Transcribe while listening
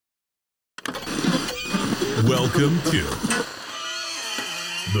Welcome to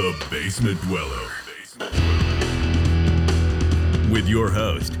The Basement Dweller. With your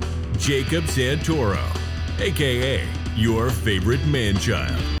host, Jacob Santoro, a.k.a. your favorite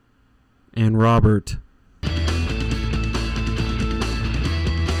man-child. And Robert.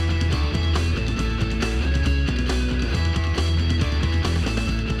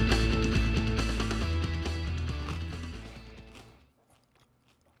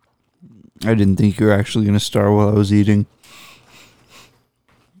 I didn't think you were actually going to start while I was eating.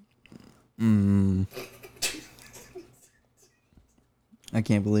 I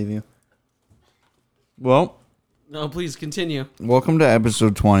can't believe you. Well, No, please continue. welcome to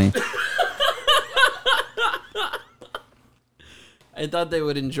episode 20. I thought they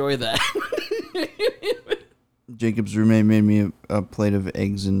would enjoy that. Jacob's roommate made me a plate of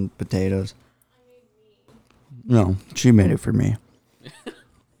eggs and potatoes. No, she made it for me.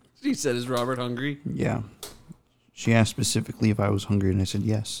 She said, "Is Robert hungry?" Yeah. She asked specifically if I was hungry, and I said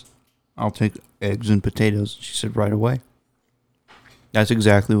yes. I'll take eggs and potatoes. She said right away. That's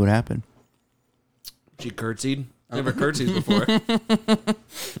exactly what happened. She curtsied. Never curtsied before.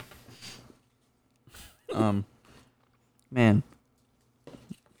 Man.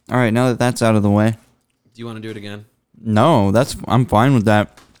 All right, now that that's out of the way. Do you want to do it again? No, I'm fine with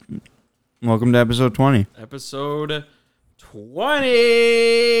that. Welcome to episode 20. Episode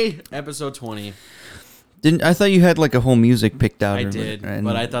 20. Episode 20. I thought you had like a whole music picked out. I did,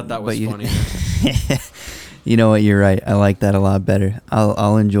 but I thought that was funny. You know what? You're right. I like that a lot better.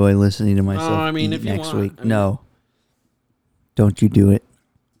 I'll enjoy listening to myself if you next want. week. No. Don't you do it.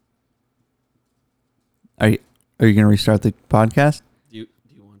 Are you going to restart the podcast? Do you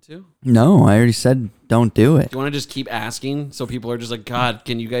want to? No, I already said don't do it. Do you want to just keep asking so people are just like, God,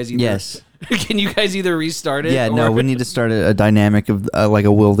 can you guys either? Yes. Can you guys either restart it? Yeah, or no, we need to start a dynamic of like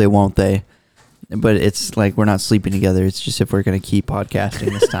a will they, won't they. But it's like we're not sleeping together. It's just if we're going to keep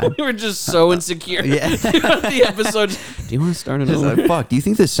podcasting this time. We're just so insecure. Yeah. The episode. Do you want to start It's another? like, fuck, do you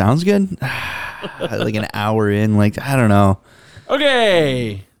think this sounds good? Like an hour in, like, I don't know.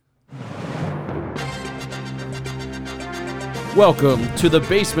 Okay. Welcome to the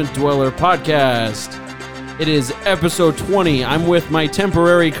Basement Dweller podcast. It is episode 20. I'm with my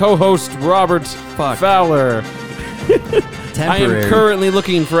temporary co-host, Robert Fowler. I Temporary. am currently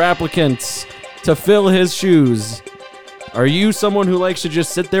looking for applicants to fill his shoes. Are you someone who likes to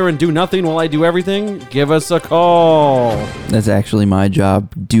just sit there and do nothing while I do everything? Give us a call. That's actually my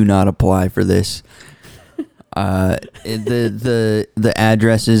job. Do not apply for this. The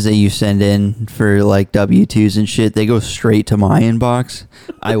addresses that you send in for like W-2s and shit, they go straight to my inbox.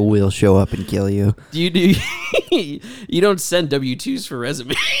 I will show up and kill you. You don't send W-2s for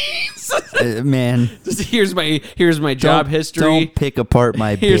resumes. Man, Here's my job history. Don't pick apart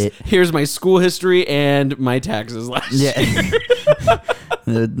my bit. Here's my school history and my taxes last year.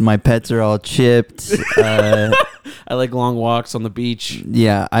 My pets are all chipped. I like long walks on the beach.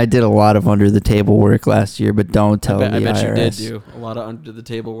 Yeah, I did a lot of under the table work last year, but don't tell I the bet IRS. you did do a lot of under the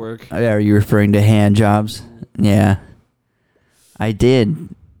table work. Are you referring to hand jobs? Yeah, I did.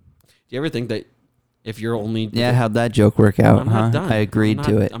 Do you ever think that if you're only How'd that joke work out? I'm not done. I agreed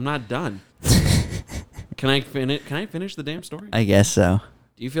to it. I'm not done. Can I finish the damn story? I guess so.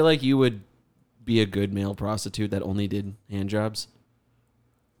 Do you feel like you would be a good male prostitute that only did hand jobs?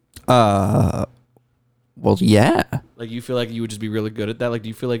 Well, yeah. Like, you feel like you would just be really good at that? Like, do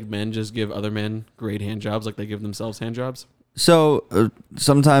you feel like men just give other men great hand jobs like they give themselves hand jobs? So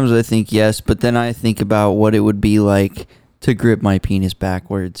sometimes I think yes, but then I think about what it would be like to grip my penis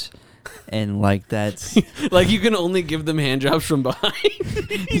backwards. And like that's Like, you can only give them hand jobs from behind.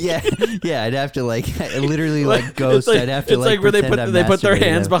 yeah. I'd have to like literally like ghost. It's like, I'd have to it's like where they put pretend they I'm put their masturbating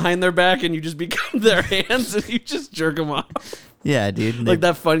hands them. behind their back and you just become their hands and you just jerk them off. Yeah, dude. Like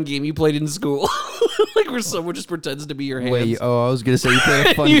that fun game you played in school. Like where someone just pretends to be your hands. Wait, I was gonna say you played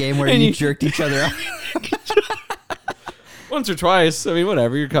a fun game where you jerked each other off. Once or twice. I mean,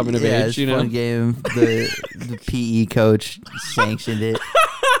 whatever. You're coming of Yeah, age, it's you a know. fun game. The PE coach sanctioned it.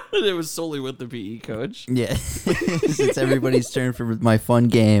 It was solely with the PE coach. Yeah, it's everybody's turn for my fun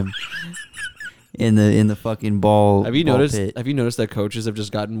game in the fucking ball. Have you ball noticed? pit. Have you noticed that coaches have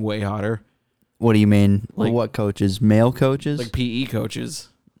just gotten way hotter? What do you mean? Like- What coaches? Male coaches? Like PE coaches.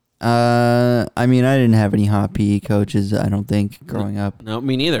 I mean, I didn't have any hot PE coaches. I don't think growing up. No,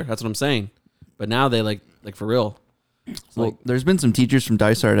 me neither. That's what I'm saying. But now they like for real. It's Well, like, there's been some teachers from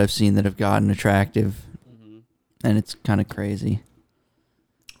Dysart I've seen that have gotten attractive, and it's kind of crazy.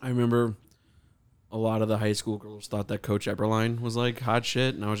 I remember a lot of the high school girls thought that Coach Eberline was like hot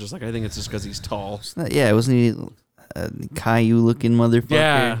shit, and I was just like, I think it's just because he's tall. Yeah, wasn't he a Caillou looking motherfucker?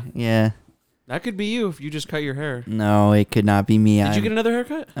 Yeah. Yeah. That could be you if you just cut your hair. No, it could not be me. Did you get another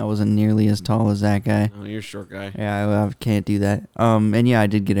haircut? I wasn't nearly as tall as that guy. Oh, you're a short guy. Yeah, I can't do that. And yeah, I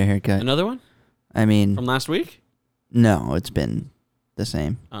did get a haircut. Another one? I mean, From last week? no, it's been the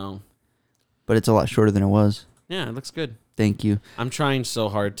same, Oh. but it's a lot shorter than it was. Yeah, it looks good. Thank you, I'm trying so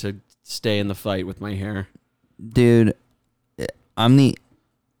hard to stay in the fight with my hair. dude. I'm the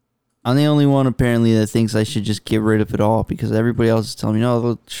only one apparently that thinks I should just get rid of it all because everybody else is telling me, no,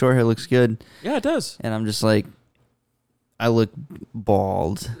 the short hair looks good. Yeah, it does. And I'm just like, I look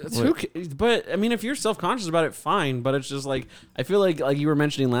bald. But I mean, if you're self-conscious about it, fine. But it's just like, I feel like you were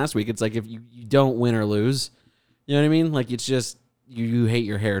mentioning last week, it's like if you don't win or lose, you know what I mean? Like it's just you hate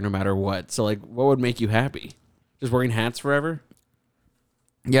your hair no matter what. So like, what would make you happy? Just wearing hats forever?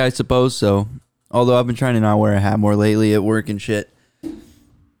 Yeah, I suppose so. Although I've been trying to not wear a hat more lately at work and shit.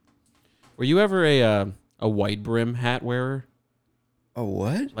 Were you ever a wide brim hat wearer? A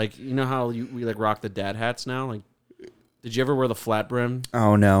what? Like, you know how we like rock the dad hats now? Like, did you ever wear the flat brim?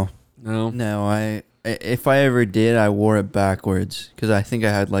 Oh no, No. no. If I ever did, I wore it backwards because I think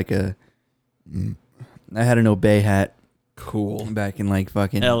I had I had an Obey hat. Cool. Back in like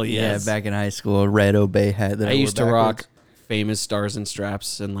fucking Hell yes. Yeah, back in high school, a red Obey hat that I I used to wore rock backwards. famous stars and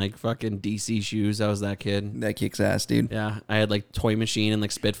straps and like fucking DC shoes. I was that kid. That kicks ass, dude. Yeah, I had like Toy Machine and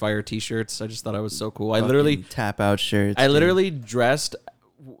like Spitfire t-shirts. I just thought I was so cool. Fucking tap out shirts. I dude. literally dressed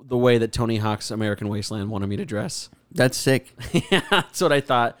the way that Tony Hawk's American Wasteland wanted me to dress. That's sick. Yeah, that's what I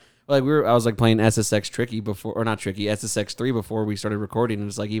thought. Like I was like playing SSX Tricky before, or not Tricky, SSX 3 before we started recording. And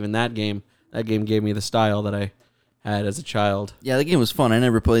it's like even that game gave me the style that I had as a child. Yeah, that game was fun. I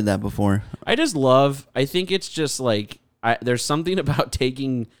never played that before. I think it's just like, there's something about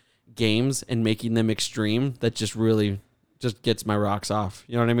taking games and making them extreme that just really just gets my rocks off.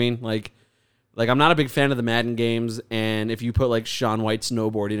 You know what I mean? Like I'm not a big fan of the Madden games, and if you put like Shaun White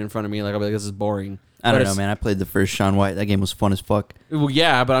snowboarding in front of me, like I'll be like, this is boring. I don't know, man. I played the first Shaun White. That game was fun as fuck. Well,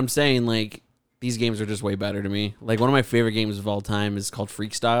 yeah, but I'm saying like these games are just way better to me. Like one of my favorite games of all time is called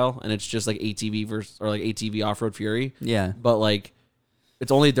Freakstyle, and it's just like ATV ATV Off-Road Fury. Yeah. But like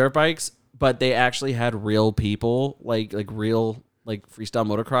it's only dirt bikes, but they actually had real people, like real like freestyle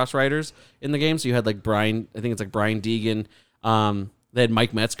motocross riders in the game. So you had like Brian Deegan, they had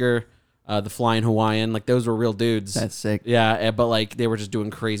Mike Metzger, the Flying Hawaiian, like those were real dudes. That's sick. Yeah, but like they were just doing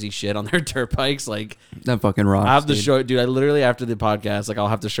crazy shit on their dirt bikes. Like That fucking rocks. I have to dude. show, dude. I literally after the podcast, like I'll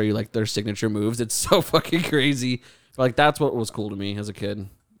have to show you like their signature moves. It's so fucking crazy. But, like that's what was cool to me as a kid.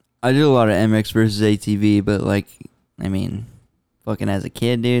 I did a lot of MX versus ATV, but like, I mean, fucking as a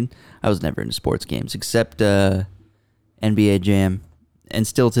kid, dude, I was never into sports games except NBA Jam. And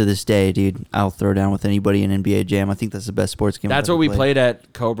still to this day, dude, I'll throw down with anybody in NBA Jam. I think that's the best sports game. That's I've what we ever played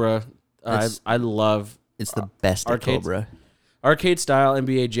at Cobra. That's- I love It's the best at arcades. Cobra. arcade style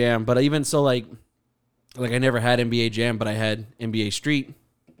NBA Jam, but even so, like I never had NBA Jam, but I had NBA Street.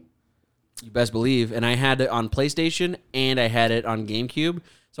 You best believe, and I had it on PlayStation and I had it on GameCube.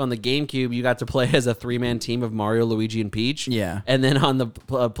 So on the GameCube, you got to play as a 3-man team of Mario, Luigi, and Peach. Yeah. And then on the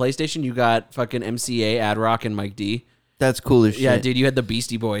PlayStation, you got fucking MCA, Ad-Rock, and Mike D. That's cool as shit. Yeah, dude, you had the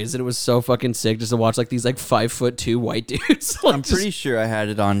Beastie Boys, and it was so fucking sick just to watch like these like 5'2" white dudes. Like, I'm pretty sure I had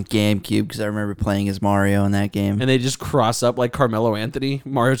it on GameCube because I remember playing as Mario in that game. and they just cross up like Carmelo Anthony.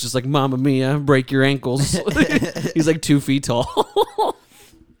 Mario's just like, "Mamma mia, break your ankles." He's like 2 feet tall.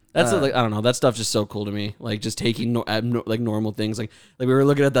 That's like I don't know. That stuff's just so cool to me. Like just taking like normal things. Like we were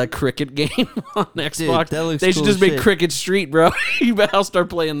looking at that cricket game on Xbox. that looks they should cool just as make shit. Cricket Street, bro. You better I'll start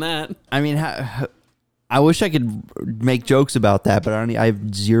playing that. I mean, I wish I could make jokes about that, but I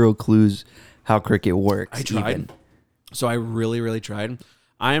have zero clues how cricket works. I tried. even. So I really, really tried.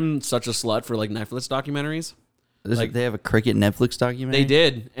 I'm such a slut for like Netflix documentaries. Like- They have a cricket Netflix documentary? They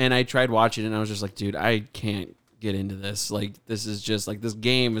did, and I tried watching it, and I was just like, dude, I can't get into this. Like, this is just like this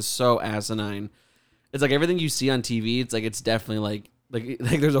game is so asinine. It's like everything you see on TV. It's like it's definitely like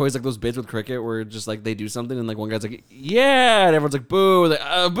there's always like those bits with cricket where just like they do something and like one guy's like yeah, and everyone's like boo,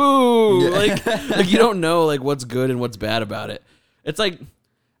 like boo, like you don't know like what's good and what's bad about it. It's like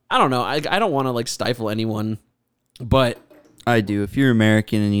I don't know. I don't want to like stifle anyone, but I do. If you're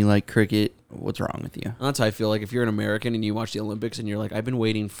American and you like cricket, what's wrong with you? that's how I feel. Like if you're an American and you watch the Olympics and you're like, I've been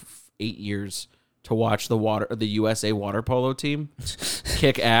waiting 8 years to watch the USA water polo team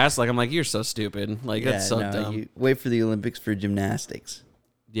kick ass. Like I'm like, you're so stupid. Like that's so dumb. You wait for the Olympics for gymnastics.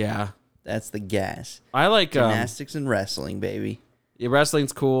 Yeah, That's the gas. I like Gymnastics and wrestling, baby. yeah,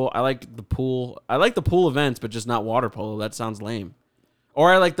 wrestling's cool. I like the pool. I like the pool events, but just not water polo. That sounds lame.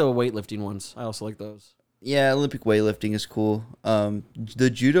 Or I like the weightlifting ones. I also like those. Yeah, Olympic weightlifting is cool. The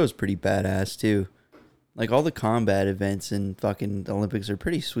judo is pretty badass too. Like all the combat events in fucking Olympics are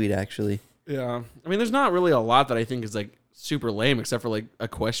pretty sweet, actually. Yeah. I mean, there's not really a lot that I think is like super lame except for like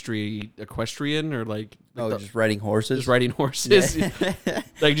equestrian or like Just riding horses. just riding horses. Yeah.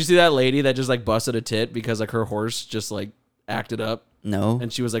 Like, did you see that lady that just like busted a tit because like her horse just like acted up No.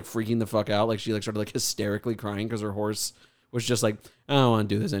 and she was like freaking the fuck out? Like she like started like hysterically crying because her horse was just like, I don't want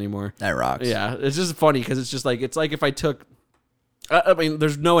to do this anymore. That rocks. Yeah, it's just funny because it's like if I took. I mean,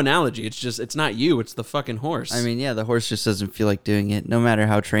 there's no analogy. It's not you. It's the fucking horse. I mean, yeah, the horse just doesn't feel like doing it. No matter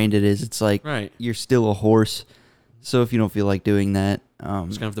how trained it is, it's like right. you're still a horse. So if you don't feel like doing that, I'm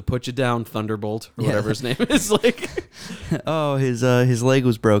just gonna have to put you down, Thunderbolt, or Yeah. whatever his name is. Like, oh, his leg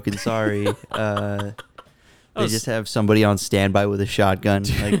was broken. Sorry. They just have somebody on standby with a shotgun.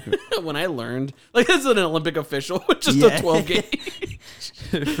 Like when I learned, like, this is an Olympic official with just Yeah. a 12 gauge.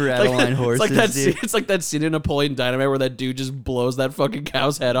 for Adeline horses, it's like that. dude. It's like that scene in Napoleon Dynamite where that dude just blows that fucking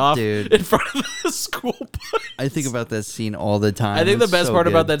cow's head off Dude. in front of the school bus. I think about that scene all the time. I think the It's best so part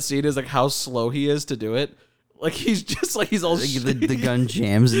about good. that scene is like how slow he is to do it. Like he's just like he's all Like, the gun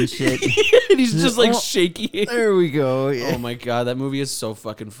jams and shit. and he's just like Oh. shaky. There we go. Yeah. Oh my god, that movie is so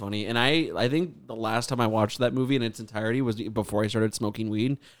fucking funny. And I think the last time I watched that movie in its entirety was before I started smoking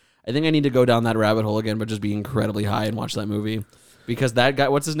weed. I think I need to go down that rabbit hole again, but just be incredibly high and watch that movie. Because that guy,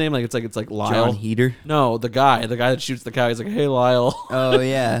 what's his name? Like it's like Lyle. John Heater. No, the guy that shoots the cow. He's like, "Hey, Lyle." Oh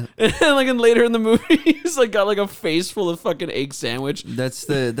yeah, And like and later in the movie, he's like got like a face full of fucking egg sandwich. that's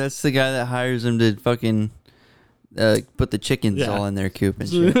the guy that hires him to fucking put the chickens Yeah. all in their coop and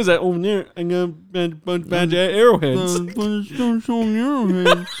So shit. he's like, "Oh, there, I got a bunch of arrowheads."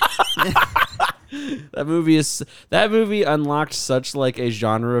 That movie unlocked such like a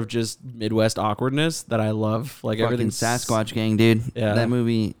genre of just Midwest awkwardness that I love. Like Fucking everything Sasquatch Gang, dude. Yeah. That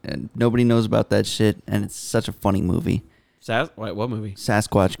movie, nobody knows about that shit, and it's such a funny movie. Wait, what movie?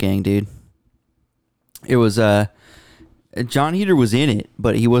 Sasquatch Gang, dude. It was John Heater was in it,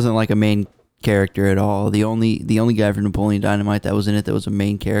 but he wasn't like a main character at all. The only guy from Napoleon Dynamite that was in it that was a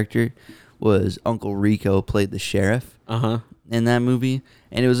main character was Uncle Rico, played the sheriff in that movie,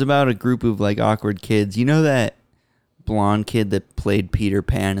 and it was about a group of like awkward kids. You know that blonde kid that played Peter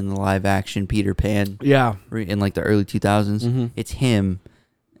Pan in the live action Peter Pan Yeah. in like the early 2000s? Mhm. It's him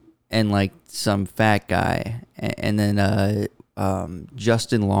and like some fat guy, and then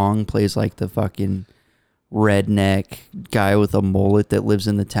Justin Long plays like the fucking redneck guy with a mullet that lives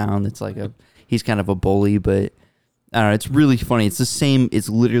in the town. That's like he's kind of a bully, but I don't know. It's really funny. It's the same. It's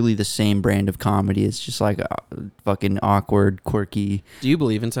literally the same brand of comedy. It's just like fucking awkward, quirky. Do you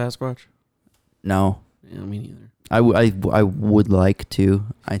believe in Sasquatch? No, Yeah, me neither. I would like to.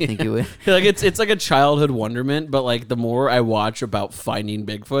 I think it would. Like it's like a childhood wonderment, but like the more I watch about finding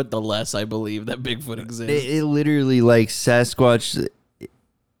Bigfoot, the less I believe that Bigfoot exists. It literally like Sasquatch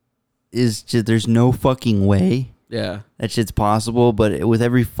is just, there's no fucking way Yeah. that shit's possible. But with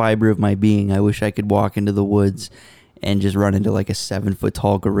every fiber of my being, I wish I could walk into the woods and just run into like a 7 foot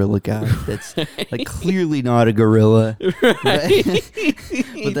tall gorilla guy that's like clearly not a gorilla, but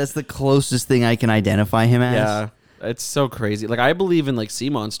that's the closest thing I can identify him as. Yeah. It's so crazy. Like I believe in like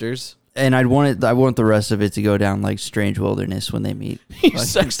sea monsters. And I want the rest of it to go down like Strange Wilderness when they meet. You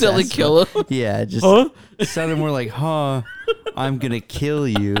accidentally kill him. Yeah, just it sounded more like, I'm gonna kill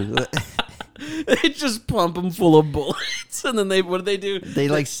you. They just pump him full of bullets, and then what do they do? They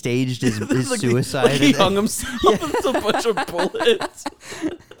like staged his Like suicide. Like he hung himself with a bunch of bullets.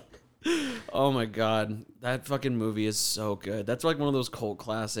 Oh my god, that fucking movie is so good. That's like one of those cult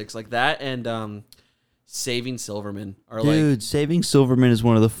classics, like that and Saving Silverman are like. Dude, Saving Silverman is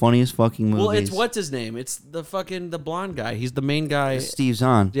one of the funniest fucking movies. Well, it's what's his name? It's the blonde guy. He's the main guy. Steve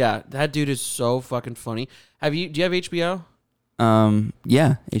Zahn. Yeah, that dude is so fucking funny. Do you have HBO?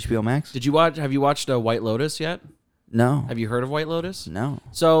 Yeah, HBO Max. Have you watched White Lotus yet? No. Have you heard of White Lotus? No.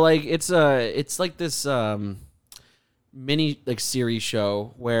 So like it's like this mini like series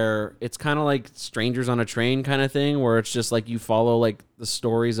show where it's kind of like Strangers on a Train kind of thing, where it's just like you follow like the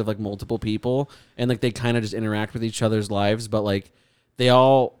stories of like multiple people and like they kind of just interact with each other's lives, but like they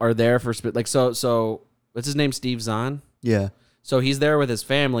all are there for like so what's his name? Steve Zahn. Yeah. So he's there with his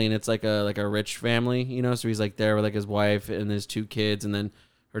family, and it's like a rich family, you know. So he's like there with like his wife and his 2 kids, and then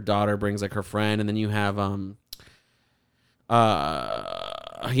her daughter brings like her friend, and then you have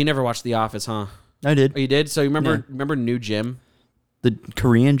he never watched The Office, huh? I did. Oh, you did? So you remember New Jim? The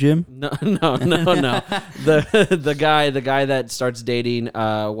Korean Jim? No. The guy that starts dating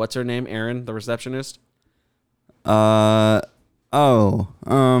what's her name? Erin, the receptionist.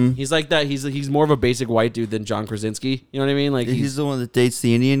 He's like that. He's more of a basic white dude than John Krasinski. You know what I mean? Like He's the one that dates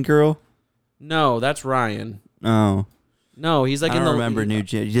the Indian girl? no, that's Ryan. Oh. No, he's like I in don't the remember New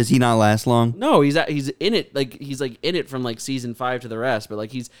Jack. Does he not last long? No, he's in it. Like he's like in it from like season 5 to the rest. But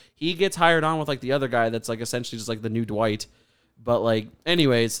like he gets hired on with like the other guy that's like essentially just like the new Dwight. But like,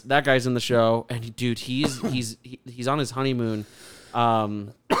 anyways, that guy's in the show, and he's on his honeymoon,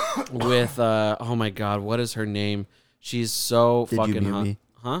 with oh my god, what is her name? She's so Did you fucking mute hot. me?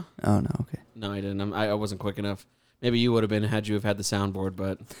 Huh? Oh no. Okay. No, I didn't. I wasn't quick enough. Maybe you would have been had you have had the soundboard,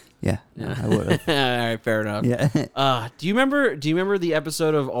 but Yeah. No, I would have. all right, fair enough. Yeah. Do you remember the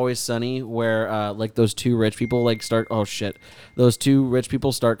episode of Always Sunny where like those two rich people like start those two rich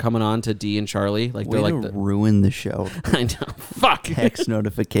people start coming on to Dee and Charlie, like Way they're to like ruin the show. I know. Fuck. Text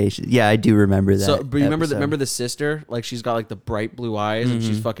notifications. Yeah, I do remember that. So, but you episode. remember the sister? Like she's got like the bright blue eyes and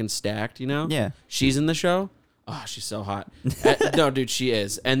she's fucking stacked, you know? Yeah. She's in the show. Oh, she's so hot. No, dude, she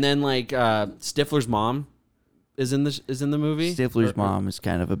is. And then like Stifler's mom is in the movie. Stifler's mom is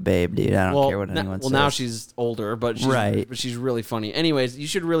kind of a babe, dude. I don't care what anyone says. Well, now she's older, but she's really funny. Anyways, you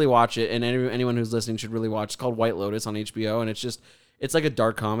should really watch it, and anyone who's listening should really watch. It's called White Lotus on HBO, and it's like a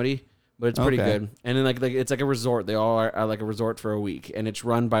dark comedy, but it's pretty good. And then like it's like a resort. They all are like a resort for a week, and it's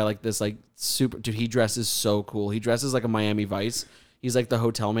run by like this like super dude. He dresses so cool. He dresses like a Miami Vice. He's like the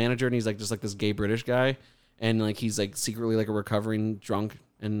hotel manager, and he's like just like this gay British guy, and like he's like secretly like a recovering drunk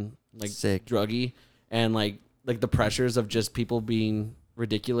and like Sick. druggy, and like the pressures of just people being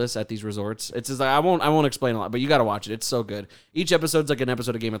ridiculous at these resorts. It's just like I won't explain a lot, but you got to watch it. It's so good. Each episode's like an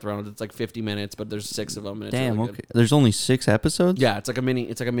episode of Game of Thrones. It's like 50 minutes, but there's 6 of them. And it's Damn. really Okay. good. There's only 6 episodes. Yeah, it's like a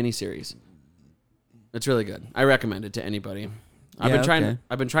mini series. It's really good. I recommend it to anybody. I've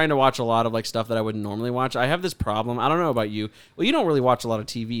been trying to watch a lot of like stuff that I wouldn't normally watch. I have this problem. I don't know about you. Well, you don't really watch a lot of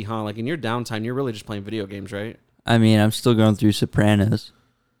TV, huh? Like in your downtime, you're really just playing video games, right? I mean, I'm still going through Sopranos.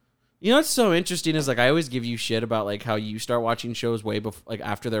 You know what's so interesting is like I always give you shit about like how you start watching shows way before like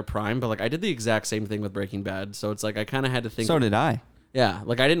after their prime, but like I did the exact same thing with Breaking Bad. So it's like I kind of had to think. So did I. Yeah,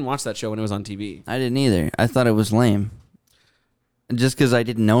 like I didn't watch that show when it was on TV. I didn't either. I thought it was lame. Just because I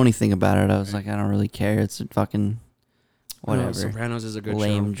didn't know anything about it, I was like, I don't really care. It's a fucking whatever. Sopranos is a good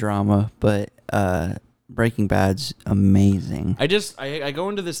lame show. drama, but Breaking Bad's amazing. I go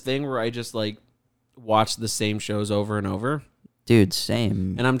into this thing where I just like watch the same shows over and over. Dude,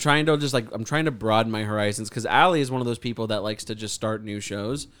 same. And I'm trying to broaden my horizons because Allie is one of those people that likes to just start new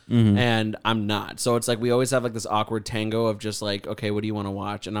shows, and I'm not. So it's like we always have like this awkward tango of just like, okay, what do you want to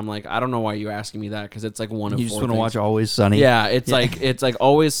watch? And I'm like, I don't know why you're asking me that because it's like one of You 4 just want to things. watch Always Sunny? Yeah, it's like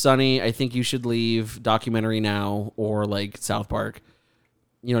Always Sunny. I Think You Should Leave, Documentary Now, or like South Park.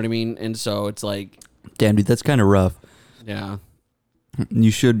 You know what I mean? And so it's like, Damn, dude, that's kind of rough. yeah.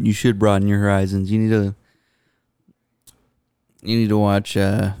 You should broaden your horizons. You need to watch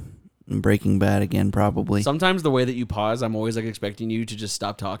Breaking Bad again, probably. Sometimes the way that you pause, I'm always like expecting you to just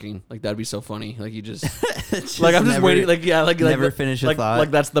stop talking. Like that'd be so funny. Like you just like I'm just never- waiting. Like yeah, like never like, finish a like, thought. Like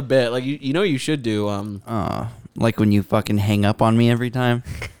that's the bit. Like you know you should do. Like when you fucking hang up on me every time.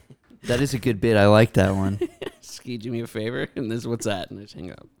 That is a good bit. I like that one. Ski, do me a favor, and this is what's that, and I just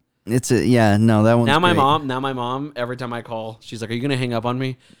hang up. That one's Now my great. mom, every time I call, she's like, "Are you gonna hang up on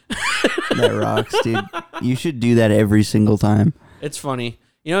me?" That rocks, dude. You should do that every single time. It's funny.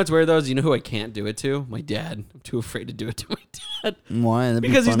 You know what's weird though is you know who I can't do it to? My dad. I'm too afraid to do it to my dad. Why? That'd be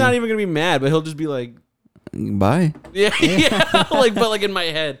Because he's not funny. even gonna be mad, but he'll just be like, Bye. yeah, but like in my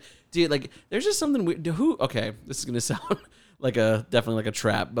head, dude. Like, there's just something weird. Okay, this is gonna sound like definitely like a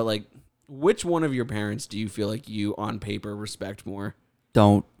trap, but like, which one of your parents do you feel like you on paper respect more?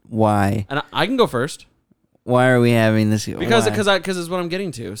 Don't. Why? And I can go first Why are we having this? because Why? it's what I'm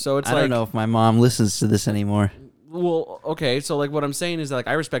getting to. So it's I like, don't know if my mom listens to this anymore. well, okay. So like, what I'm saying is that like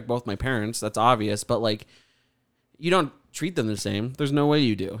I respect both my parents. That's obvious, but like, you don't treat them the same. There's no way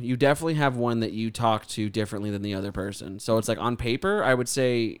you do. You definitely have one that you talk to differently than the other person. So it's like on paper, I would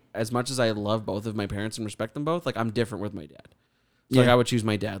say as much as I love both of my parents and respect them both, like I'm different with my dad. So like I would choose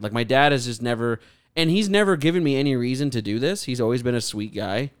my dad. Like my dad is just never, and he's never given me any reason to do this. He's always been a sweet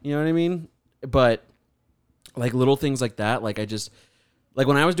guy. You know what I mean? But like little things like that, like I just, like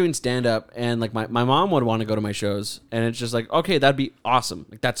when I was doing stand up and like my mom would want to go to my shows and it's just like, okay, that'd be awesome.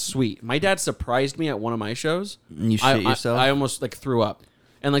 Like that's sweet. My dad surprised me at one of my shows. You shit yourself? I almost like threw up.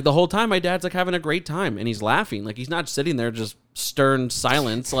 And like the whole time my dad's like having a great time and he's laughing. Like he's not sitting there just stern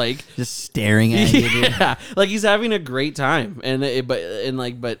silence like Just staring at you, dude. yeah, like he's having a great time. And but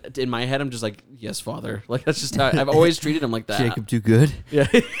in my head I'm just like, yes, father. Like that's just how I've always treated him like that. Jacob, too good. Yeah.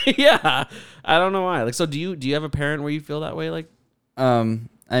 Yeah. I don't know why. Like so do you have a parent where you feel that way like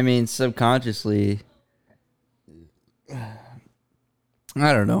I mean, subconsciously,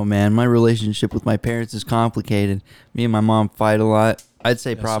 I don't know, man. My relationship with my parents is complicated. Me and my mom fight a lot. I'd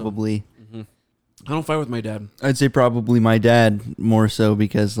say probably I don't fight with my dad. I'd say probably my dad more so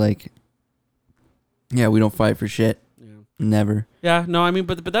because like, yeah, we don't fight for shit. Yeah. Never. Yeah, no, I mean,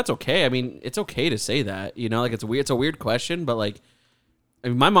 but that's okay. I mean, it's okay to say that, you know, like it's a weird question, but like, I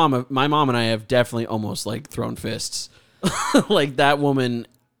mean, my mom and I have definitely almost like thrown fists. Like that woman,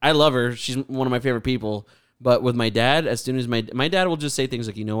 I love her. She's one of my favorite people. But with my dad, as soon as my dad will just say things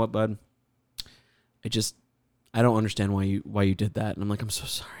like, you know what, bud, I don't understand why you did that, and I'm like, I'm so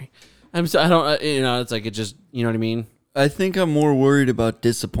sorry. I don't, you know, it's like it just, you know what I mean? I think I'm more worried about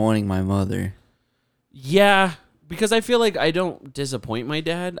disappointing my mother. Yeah. Because I feel like I don't disappoint my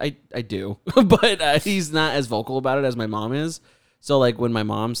dad. I do. But he's not as vocal about it as my mom is. So, like, when my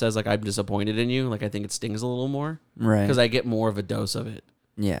mom says, like, I'm disappointed in you, like, I think it stings a little more. Right. Because I get more of a dose of it.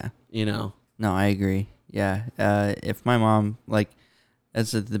 Yeah. You know? No, I agree. Yeah. If my mom, like,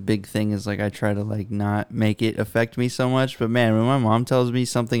 that's the big thing is, like, I try to, like, not make it affect me so much. But, man, when my mom tells me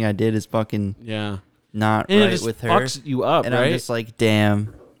something I did is fucking not and right it just with her. fucks you up, and right? I'm just like,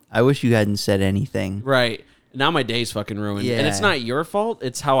 damn, I wish you hadn't said anything. Right. Now my day's fucking ruined. Yeah. And it's not your fault.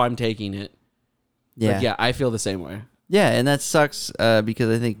 It's how I'm taking it. Yeah. Like, yeah, I feel the same way. Yeah, and that sucks because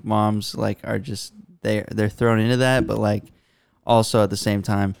I think moms like are just they're thrown into that, but like also at the same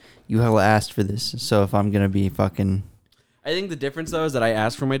time you hella asked for this, so if I'm gonna be fucking. I think the difference though is that I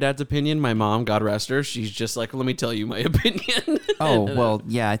asked for my dad's opinion. My mom, God rest her, she's just like, let me tell you my opinion. Oh well,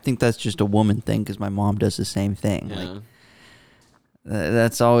 yeah, I think that's just a woman thing because my mom does the same thing. Yeah. Like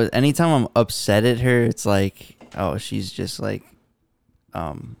that's always anytime I'm upset at her, it's like oh she's just like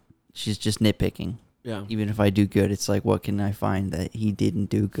she's just nitpicking. Yeah. Even if I do good, it's like, what can I find that he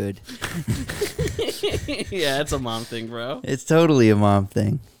didn't do good? Yeah, it's a mom thing, bro. It's totally a mom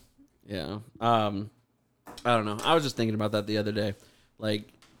thing. Yeah. I don't know. I was just thinking about that the other day,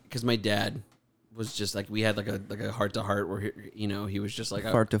 like, because my dad was just like, we had like a heart to heart where he was just like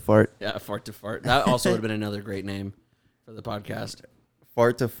Fart to fart. Yeah, fart to fart. That also would have been another great name for the podcast.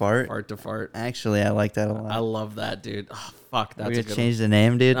 Fart to fart. Fart to fart. Actually, I like that a lot. I love that, dude. Oh, fuck, that's We're a gonna good change the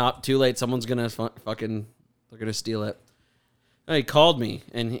name, dude. one. No, too late. Someone's gonna they're gonna steal it. No, he called me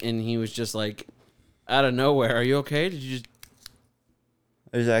and he was just like, out of nowhere, "Are you okay? Did you just?"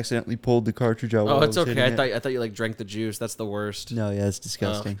 I just accidentally pulled the cartridge out. Oh, it's okay. I thought you like drank the juice. That's the worst. No, yeah, it's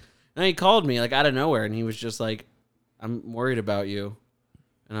disgusting. And he called me like out of nowhere, and he was just like, "I'm worried about you,"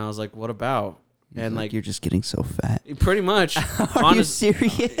 and I was like, "What about?" And like you're just getting so fat. pretty much. Are you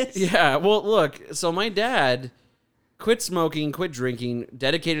serious? Yeah. Well, look. So my dad quit smoking, quit drinking,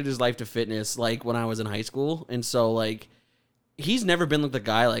 dedicated his life to fitness. Like when I was in high school, and so like he's never been like the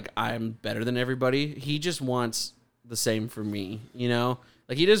guy like I'm better than everybody. He just wants the same for me. You know,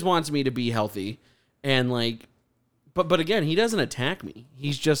 like he just wants me to be healthy, and like, but again, he doesn't attack me.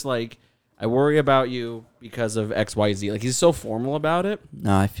 He's just like, I worry about you because of X, Y, Z. Like he's so formal about it.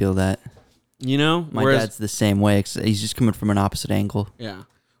 No, I feel that. You know, My dad's the same way. He's just coming from an opposite angle. Yeah.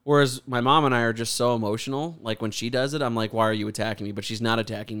 Whereas my mom and I are just so emotional. Like when she does it, I'm like, why are you attacking me? But she's not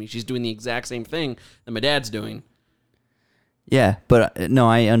attacking me. She's doing the exact same thing that my dad's doing. Yeah, but no,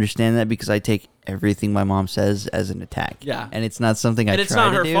 I understand that because I take everything my mom says as an attack. Yeah. And it's not something I And try it's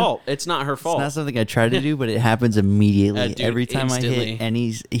not to her do. fault. It's not her fault. It's not something I try to do, but it happens immediately. Dude, Every time instantly.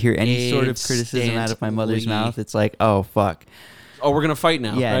 I hear any sort of criticism out of my mother's mouth, it's like, oh, fuck. Oh, we're going to fight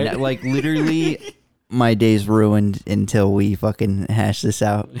now. Yeah, right? like literally my day's ruined until we fucking hash this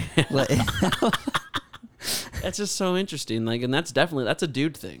out. That's just so interesting. Like, and that's a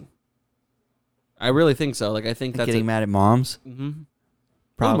dude thing. I really think so. Like, I think that's Getting mad at moms? Mm-hmm.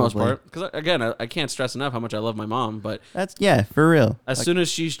 Probably. For the most part. Because, again, I can't stress enough how much I love my mom. But That's, yeah, for real. as soon as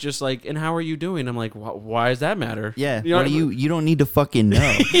she's just like, and how are you doing? I'm like, why does that matter? Yeah, You know what do you don't need to fucking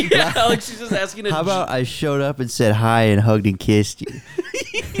know. Yeah, like she's just asking. How about I showed up and said hi and hugged and kissed you?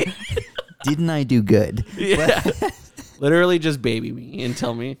 Didn't I do good? Yeah. Literally just baby me and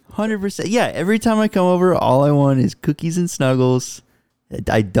tell me. 100%. Yeah, every time I come over, all I want is cookies and snuggles.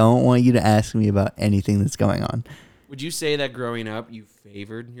 I don't want you to ask me about anything that's going on. Would you say that growing up you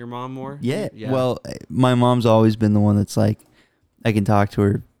favored your mom more? Yeah. Well, my mom's always been the one that's like, I can talk to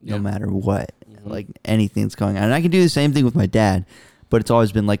her no Yeah. matter what, Mhm. like anything that's going on. And I can do the same thing with my dad, but it's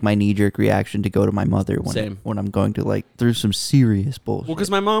always been like my knee-jerk reaction to go to my mother when I'm going to like through some serious bullshit. Well,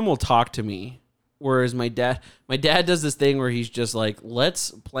 because my mom will talk to me, whereas my dad does this thing where he's just like,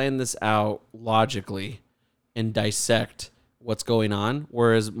 let's plan this out logically and dissect what's going on.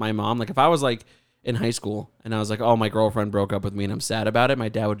 Whereas my mom, like if I was like in high school and I was like, oh, my girlfriend broke up with me and I'm sad about it, my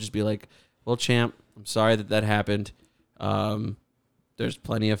dad would just be like, well, champ, I'm sorry that happened. There's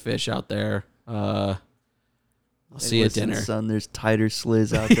plenty of fish out there. I'll see you at Listen, dinner. son, there's tighter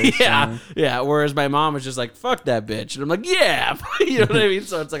sliz out there. Yeah, son. yeah. Whereas my mom was just like, "Fuck that bitch," and I'm like, "Yeah," you know what I mean.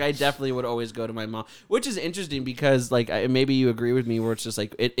 So it's like I definitely would always go to my mom, which is interesting because like maybe you agree with me, where it's just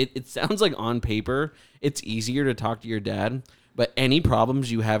like it sounds like on paper it's easier to talk to your dad, but any problems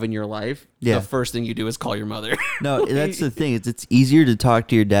you have in your life, Yeah. the first thing you do is call your mother. No, that's the thing. It's easier to talk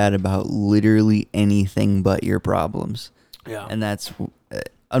to your dad about literally anything but your problems. Yeah, And that's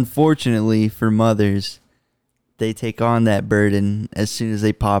unfortunately for mothers, they take on that burden as soon as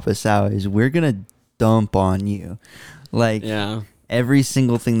they pop us out. Is we're gonna dump on you, like yeah. every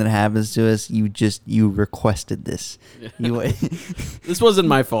single thing that happens to us. You requested this. You, This wasn't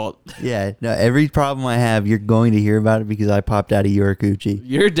my fault. yeah. No, every problem I have, you're going to hear about it because I popped out of your coochie.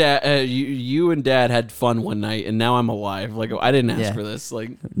 Your dad, you and dad had fun one night, and now I'm alive. Like I didn't ask Yeah. for this.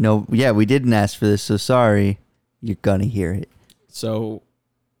 Like No, yeah, we didn't ask for this, so sorry. You're gonna hear it. so,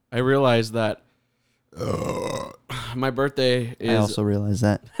 I realized that my birthday is. I also realized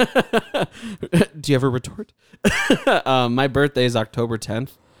that. Do you ever retort? My birthday is October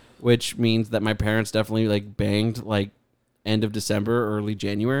 10th, which means that my parents definitely like banged like end of December, early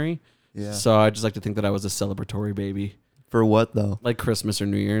January. Yeah. So I just like to think that I was a celebratory baby, For what though? like Christmas or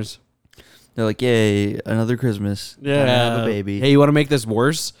New Year's. They're like, yay, another Christmas. Yeah, Gotta have a baby. Hey, you want to make this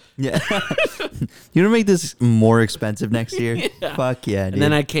worse? Yeah. You want to make this more expensive next year? Yeah. Fuck yeah, dude. And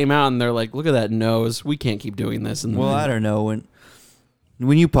then I came out and they're like, "Look at that nose. We can't keep doing this." And well, I don't know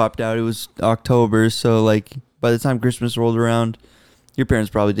when you popped out, it was October, so like by the time Christmas rolled around, your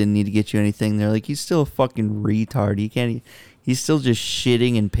parents probably didn't need to get you anything. They're like, he's still a fucking retard. He can't. He's still just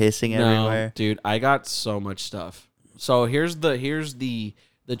shitting and pissing everywhere. dude, I got so much stuff. So here's the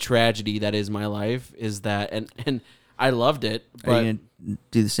tragedy that is my life is that and I loved it, Are but you gonna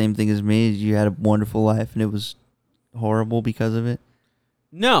do the same thing as me? You had a wonderful life and it was horrible because of it.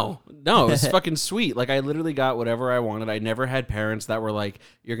 no, it's fucking sweet. Like I literally got whatever I wanted. I never had parents that were like,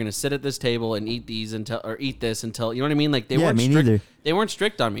 "You're gonna sit at this table and eat these until or eat this until," you know what I mean? Like they Yeah, weren't me strict. neither. They weren't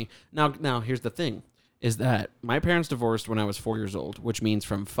strict on me. Now here's the thing: is that my parents divorced when I was 4 years old, which means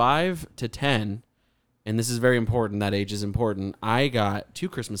from 5 to 10, and this is very important. That age is important. I got 2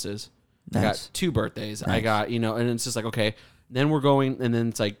 Christmases. I Nice. got 2 birthdays. I Nice. got and it's just like okay. Then we're going, and then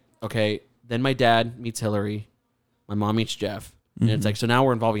it's like okay. Then my dad meets Hillary, my mom meets Jeff. And it's like, so now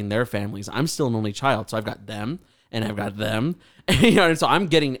we're involving their families. I'm still an only child, so I've got them, and I've got them. And so I'm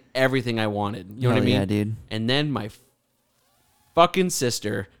getting everything I wanted. You know what I Hell mean? yeah, dude. And then my fucking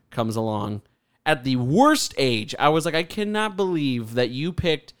sister comes along at the worst age. I was like, I cannot believe that you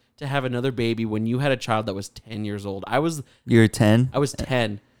picked to have another baby when you had a child that was 10 years old. You're 10? I was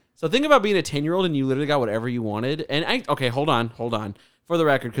 10. So think about being a 10-year-old and you literally got whatever you wanted. And okay, hold on. For the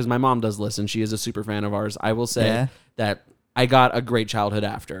record, because my mom does listen, she is a super fan of ours. I will say Yeah. that I got a great childhood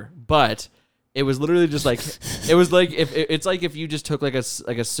after, but it was literally just like it was like if you just took like a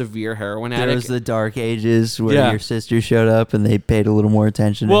severe heroin There addict. was the dark ages where Yeah. your sister showed up and they paid a little more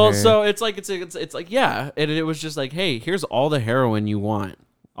attention to Well, her. so it's like it's like yeah, and it was just like, hey, here's all the heroin you want,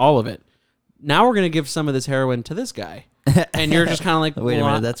 all of it. Now we're gonna give some of this heroin to this guy, and you're just kind of like, Wait a well,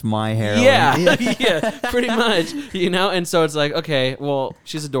 minute, that's my heroin. yeah, yeah, pretty much, And so it's like, okay, well,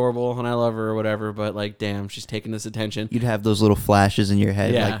 she's adorable and I love her or whatever, but like, damn, she's taking this attention, You'd have those little flashes in your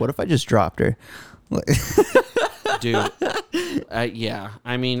head. Yeah. Like, what if I just dropped her? dude. Yeah,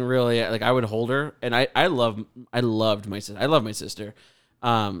 I mean, really, like I would hold her, and I loved my sister. I love my sister,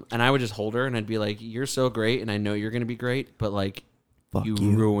 and I would just hold her, and I'd be like, "You're so great, and I know you're gonna be great, but like, Fuck you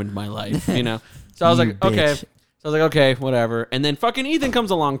you. ruined my life," So I was You like, okay. bitch. So I was like, okay, whatever. And then fucking Ethan comes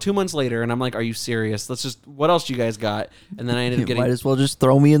along 2 months later, and I'm like, are you serious? What else you guys got? And then I ended You up getting. might as well just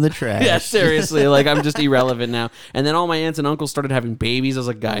throw me in the trash. Yeah, seriously, like I'm just irrelevant now. And then all my aunts and uncles started having babies. I was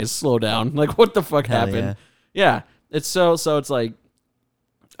like, guys, slow down. Like, what the fuck Hell happened? Yeah, it's so it's like,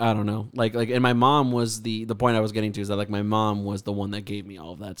 I don't know, like, and my mom was the point I was getting to is that like my mom was the one that gave me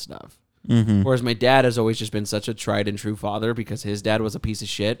all of that stuff. Mm-hmm. Whereas my dad has always just been such a tried and true father because his dad was a piece of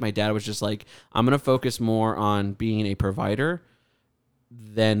shit. My dad was just like, I'm going to focus more on being a provider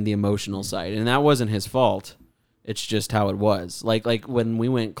than the emotional side. And that wasn't his fault. It's just how it was. Like when we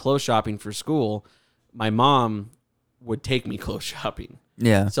went clothes shopping for school, my mom would take me clothes shopping.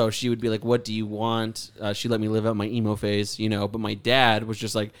 Yeah. So she would be like, what do you want? She let me live out my emo phase, But my dad was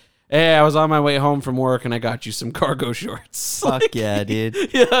just like, hey, I was on my way home from work and I got you some cargo shorts. Fuck yeah, dude.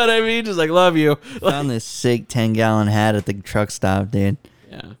 You know what I mean? Just like, love you. Found this sick 10-gallon hat at the truck stop, dude.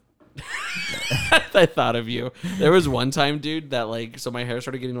 Yeah. I thought of you. There was one time, dude, that like, so my hair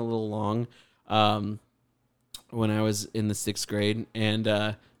started getting a little long when I was in the 6th grade. And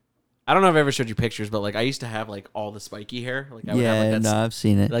I don't know if I ever showed you pictures, but like I used to have like all the spiky hair. Like I would have Yeah, like that, no, I've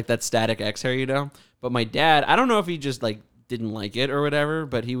seen it. like that Static X hair, you know. But my dad, I don't know if he just like didn't like it or whatever,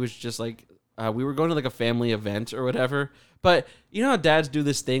 but he was just like, we were going to like a family event or whatever. But you know how dads do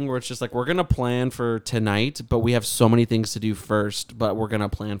this thing where it's just like, we're going to plan for tonight, but we have so many things to do first, but we're going to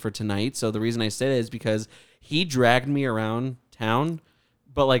plan for tonight. So the reason I say that is because he dragged me around town,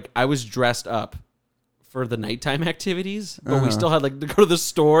 but like I was dressed up for the nighttime activities, but we still had like to go to the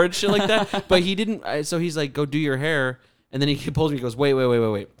store and shit like that. But he didn't. So he's like, go do your hair. And then he pulls me, he goes, wait.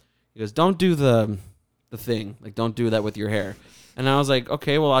 He goes, don't do the thing. Like, don't do that with your hair. And I was like,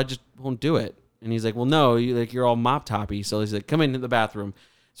 okay, well, I just won't do it. And he's like, well, no, you're all mop toppy. So he's like, come into the bathroom.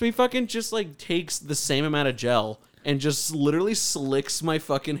 So he fucking just like takes the same amount of gel and just literally slicks my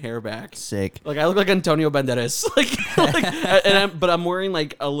fucking hair back. Sick. Like I look like Antonio Banderas. But I'm wearing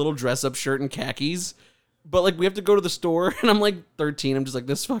like a little dress up shirt and khakis. But like we have to go to the store, and I'm like 13. I'm just like,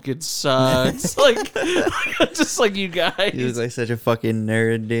 this fucking sucks. Like, just like you guys. You look like such a fucking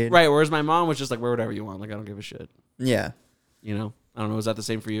nerd, dude. Right. Whereas my mom was just like, wear whatever you want. Like I don't give a shit. Yeah. You know. I don't know. Is that the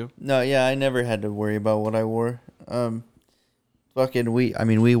same for you? No, yeah, I never had to worry about what I wore.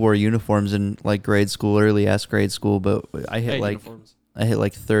 We wore uniforms in like grade school, early ass grade school, but I hit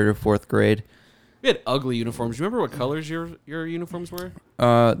like third or fourth grade. We had ugly uniforms. You remember what colors your uniforms were?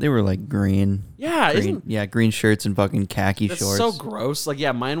 They were like green. Yeah, green shirts and fucking khaki that's shorts. so gross. Like,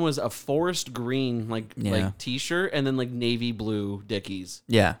 yeah, mine was a forest green like t-shirt and then like navy blue Dickies.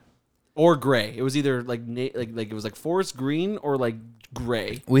 Yeah. Or gray. It was either like it was like forest green or like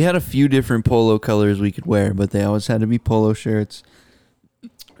gray. We had a few different polo colors we could wear, but they always had to be polo shirts.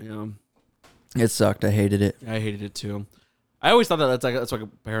 Yeah. It sucked. I hated it. I hated it too. I always thought that's why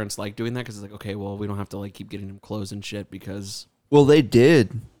parents like doing that, because it's like, okay, well, we don't have to like keep getting them clothes and shit because. Well, they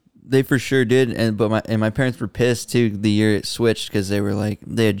did. They for sure did, but my parents were pissed too the year it switched, because they were like,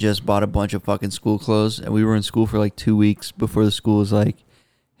 they had just bought a bunch of fucking school clothes, and we were in school for like 2 weeks before the school was like,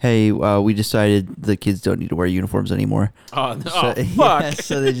 hey, we decided the kids don't need to wear uniforms anymore. Oh, no. So, Fuck. Yeah,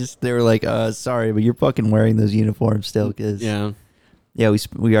 so they were like, sorry, but you're fucking wearing those uniforms still, because yeah,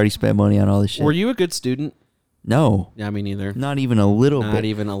 we already spent money on all this shit. Were you a good student? No. Yeah, me neither. Not even a little bit. Not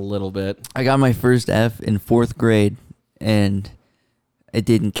even a little bit. I got my first F in 4th grade, and it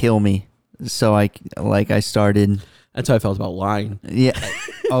didn't kill me. So I started. That's how I felt about lying. Yeah.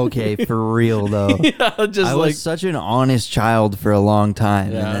 Okay, for real though. Yeah, I was such an honest child for a long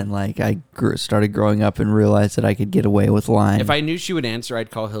time, Yeah. and then like I started growing up and realized that I could get away with lying. If I knew she would answer,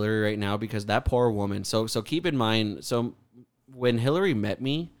 I'd call Hillary right now, because that poor woman. So keep in mind. So when Hillary met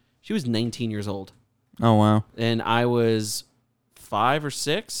me, she was 19 years old. Oh wow. And I was 5 or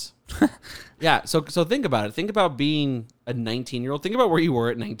 6. Yeah. So think about it. Think about being a 19-year-old. Think about where you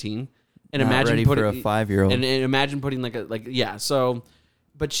were at 19, and Not imagine ready putting for a 5-year-old. and imagine putting yeah. So,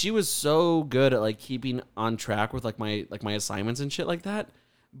 but she was so good at like keeping on track with like my assignments and shit like that.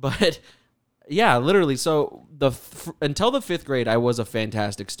 But yeah, literally. So until the 5th grade, I was a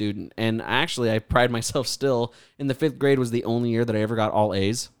fantastic student, and actually, I pride myself still in the 5th grade was the only year that I ever got all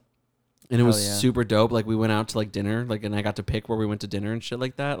A's. And it was super dope. Like we went out to like dinner, like, and I got to pick where we went to dinner and shit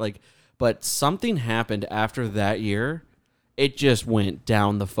like that. Like, but something happened after that year. It just went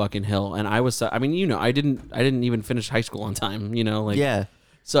down the fucking hill. And I mean, you know, I didn't even finish high school on time, you know, like, yeah.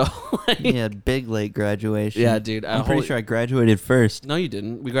 So like, Yeah, big late graduation. yeah, dude. I'm pretty sure I graduated first. No, you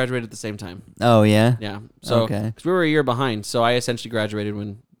didn't. We graduated at the same time. Oh yeah. Yeah. So, Okay. 'cause we were a year behind. So I essentially graduated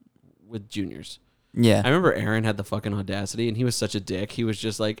with juniors. Yeah. I remember Aaron had the fucking audacity, and he was such a dick. He was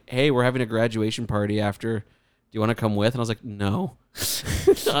just like, hey, we're having a graduation party after. Do you want to come with? And I was like, no,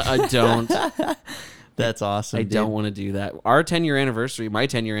 I don't. That's awesome. I dude. don't want to do that. Our 10-year anniversary, my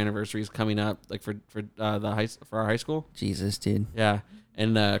 10-year anniversary is coming up, like for our high school. Jesus, dude. Yeah,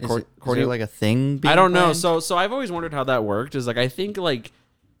 and Is Courtney, there like a thing? Being I don't know. planned? So I've always wondered how that worked. Is like, I think like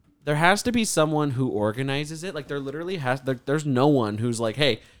there has to be someone who organizes it. Like there literally there's no one who's like,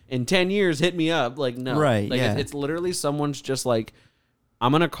 hey, in 10 years, hit me up. Like no, Right, Like yeah. it's literally someone's just like,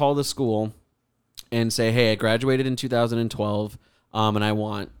 I'm gonna call the school and say, hey, I graduated in 2012, and I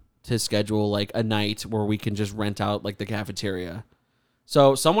want to schedule like a night where we can just rent out like the cafeteria.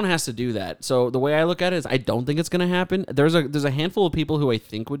 So someone has to do that. So the way I look at it is, I don't think it's gonna happen. There's a handful of people who I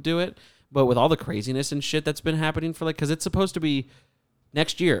think would do it, but with all the craziness and shit that's been happening for like, because it's supposed to be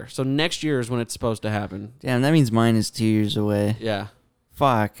next year. So next year is when it's supposed to happen. Damn, that means mine is 2 years away. Yeah.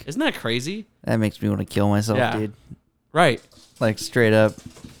 Fuck. Isn't that crazy? That makes me want to kill myself, Yeah. dude. Right. Like straight up.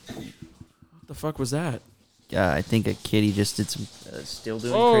 What the fuck was that? Yeah, I think a kitty just did some still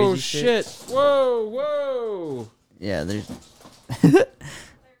doing Oh crazy shit. Whoa. Yeah, there's.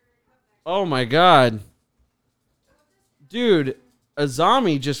 Oh my god. Dude,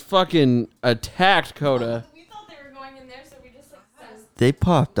 Azami just fucking attacked Coda. We thought they were going in there, so we just like said, They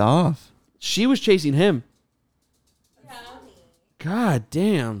popped off. She was chasing him. yeah. God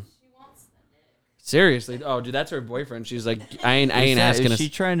damn. She wants the dick. Seriously. Oh, dude, that's her boyfriend. She's like, I ain't asking Is us. she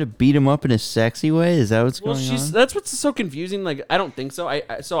trying to beat him up in a sexy way? Is that what's Well, going on? that's what's so confusing. Like, I don't think so.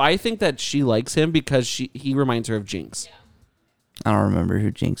 I think that she likes him because he reminds her of Jinx. I don't remember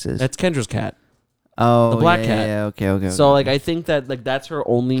who Jinx is. That's Kendra's cat. Oh, the black yeah, cat. Yeah, okay. So like, I think that like that's her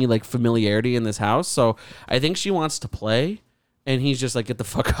only like familiarity in this house. So I think she wants to play, and he's just like, get the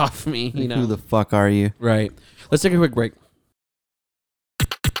fuck off me, you know? Who the fuck are you? Right. Let's take a quick break.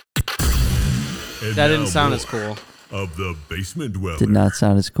 And That didn't now sound more as cool. Of the Basement Dweller. Did not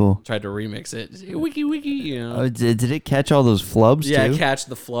sound as cool. Tried to remix it. Just, wiki, you know. Oh, did it catch all those flubs Yeah, too? catch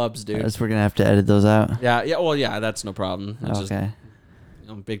the flubs, dude. Guess we're gonna have to edit those out. Yeah. Well, yeah, that's no problem. It's just, Okay.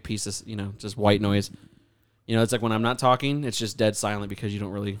 big pieces, just white noise. It's like when I'm not talking, it's just dead silent because you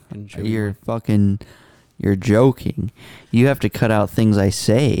don't really contribute. You're joking. You have to cut out things I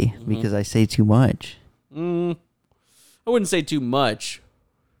say because I say too much. I wouldn't say too much.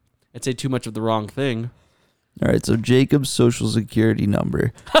 I'd say too much of the wrong thing. All right, so Jacob's social security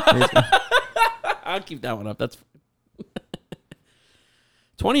number. I'll keep that one up. That's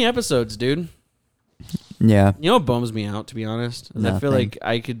 20 episodes, dude. Yeah. You know what bums me out, to be honest? Is I feel Nothing. like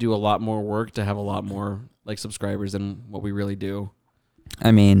I could do a lot more work to have a lot more like subscribers than what we really do.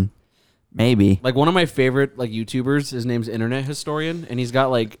 I mean, maybe. Like one of my favorite like YouTubers, his name's Internet Historian, and he's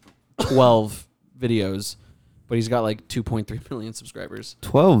got like 12 videos, but he's got like 2.3 million subscribers.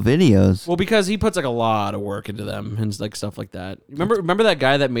 12 videos. Well, because he puts like a lot of work into them and like stuff like that. Remember that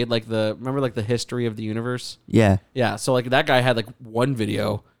guy that made like the history of the universe? Yeah. Yeah, so like that guy had like one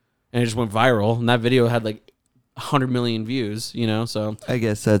video and it just went viral, and that video had like 100 million views, so I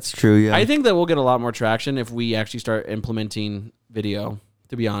guess that's true, yeah. I think that we'll get a lot more traction if we actually start implementing video,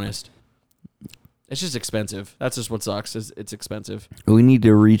 to be honest. It's just expensive. That's just what sucks. Is it's expensive. We need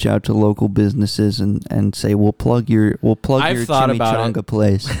to reach out to local businesses and say we'll plug your I've thought about chimichanga it.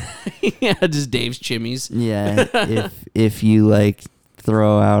 place. Yeah, just Dave's Chimneys. Yeah, if you like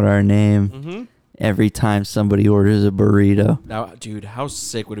throw out our name Mm-hmm. every time somebody orders a burrito. Now, dude, how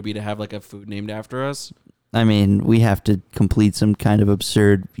sick would it be to have like a food named after us? I mean, we have to complete some kind of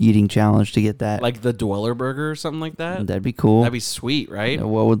absurd eating challenge to get that. Like the Dweller Burger or something like that? That'd be cool. That'd be sweet, right?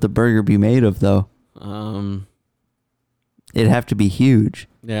 What would the burger be made of, though? It'd have to be huge.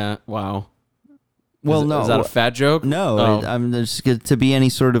 Yeah, wow. Well, is, no. Is that a fat joke? No, Oh. I'm just to be any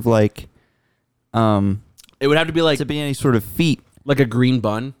sort of like, It would have to be like to be any sort of feat. like a green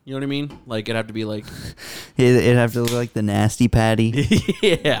bun. You know what I mean? Like it'd have to be like It'd have to look like the Nasty Patty.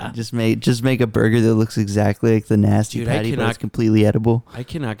 yeah. Just make a burger that looks exactly like the Nasty Dude, I Patty, but cannot- it's completely edible. I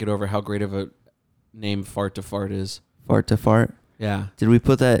cannot get over how great of a name Fart to Fart is. Fart to fart. Yeah. Did we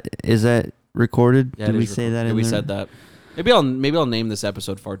put that? Is that recorded? Yeah, Did it we is say recorded. that? Yeah, in we there? said that. Maybe I'll name this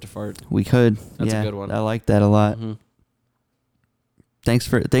episode Fart to Fart. We could. That's a Yeah, good one. I like that a lot. Mhm. Thanks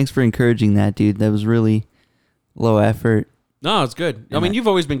for encouraging that, dude. That was really low effort. No, it's good. I And mean, I- you've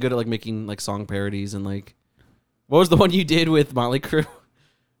always been good at like making like song parodies and like what was the one you did with Motley Crue?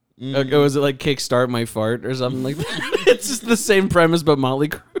 Was it like Kickstart My Fart or something like that? It's just the same premise but Motley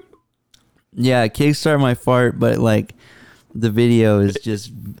Crue. Yeah, Kickstart My Fart, but like the video is just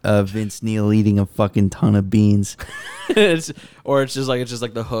Vince Neil eating a fucking ton of beans. it's just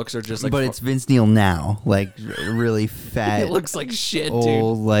like the hooks are just like But it's Vince Neil now, like really fat, it looks like shit, dude.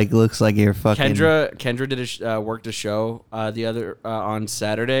 old, like looks like you're fucking. Kendra did worked a show the other on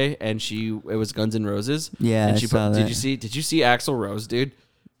Saturday, and it was Guns N' Roses. Yeah, and I she saw did that. you see Axl Rose, dude?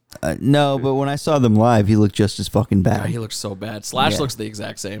 No, but when I saw them live, he looked just as fucking God, bad. he looks so bad. Slash Yeah. looks the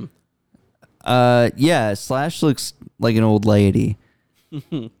exact same. Yeah, Slash looks like an old lady.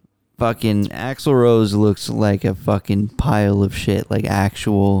 Fucking Axl Rose looks like a fucking pile of shit, like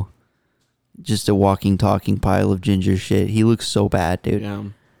actual, just a walking, talking pile of ginger shit. He looks so bad, dude. Yeah.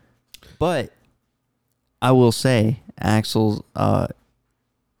 But I will say, Axl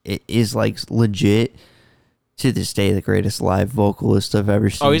is like legit to this day the greatest live vocalist I've ever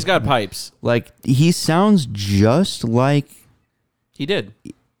seen. Oh, he's got pipes. like he sounds just like. He did.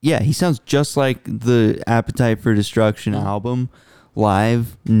 Yeah, he sounds just like the Appetite for Destruction album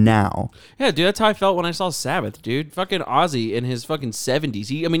live now. Yeah, dude, that's how I felt when I saw Sabbath, dude. Fucking Ozzy in his fucking 70s.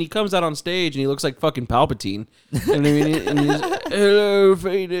 He comes out on stage and he looks like fucking Palpatine. And I mean, and he's, hello,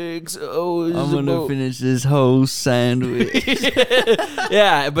 Phoenix. Oh, I'm gonna finish this whole sandwich.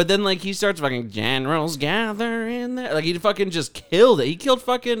 Yeah, but then like he starts fucking generals gather in there. Like he fucking just killed it. He killed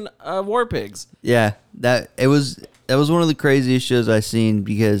fucking War Pigs. Yeah, that was one of the craziest shows I've seen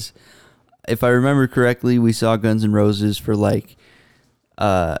because if I remember correctly, we saw Guns N' Roses for like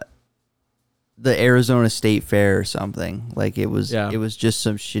the Arizona State Fair or something. Like it was just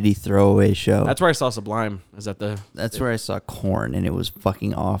some shitty throwaway show. That's where I saw Sublime. Is that the? That's where I saw Korn, and it was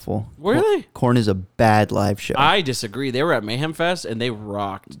fucking awful. Really? Korn is a bad live show. I disagree. They were at Mayhem Fest and they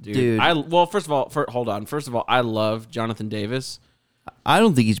rocked, dude. First of all, hold on. First of all, I love Jonathan Davis. I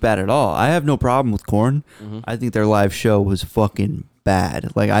don't think he's bad at all. I have no problem with Korn. Mm-hmm. I think their live show was fucking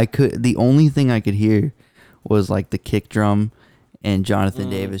bad. Like the only thing I could hear was like the kick drum and Jonathan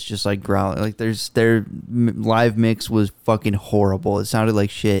Davis just like growling. Like their live mix was fucking horrible. It sounded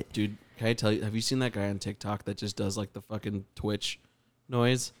like shit. Dude, can I tell you? Have you seen that guy on TikTok that just does like the fucking Twitch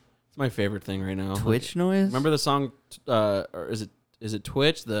noise? It's my favorite thing right now. Twitch noise? Remember the song? Or is it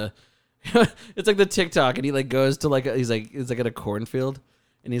Twitch? It's like the TikTok, and he like goes to like it's like at a cornfield,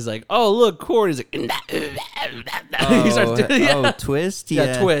 and he's like, "Oh look, corn." He's like, he starts doing, Twist.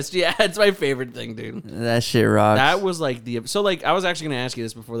 yeah, Twist. Yeah, it's my favorite thing, dude. That shit rocks. That was like so like I was actually gonna ask you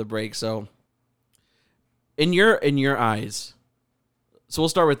this before the break. So in your eyes, so we'll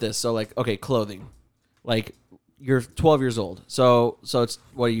start with this. So like, okay, clothing, like you're 12 years old. So it's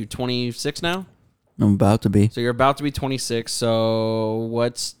what are you 26 now? I'm about to be. So you're about to be 26. So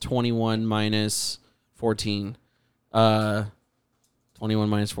what's 21 minus 14? 21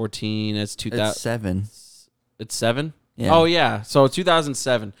 minus 14. That's 2000. It's 7. It's 7? Yeah. Oh yeah. So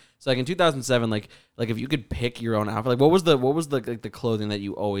 2007. So like in 2007, like if you could pick your own outfit, like what was the like the clothing that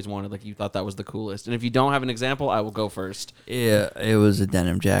you always wanted, like you thought that was the coolest? And if you don't have an example, I will go first. Yeah, it was a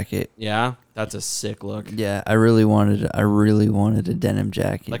denim jacket. Yeah, that's a sick look. Yeah, I really wanted a denim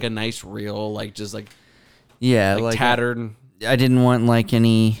jacket. Like a nice real, like just like like tattered. I didn't want like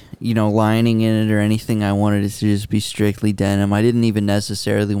any, lining in it or anything. I wanted it to just be strictly denim. I didn't even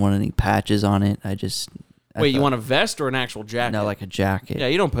necessarily want any patches on it. Wait, you want a vest or an actual jacket? No, like a jacket. Yeah,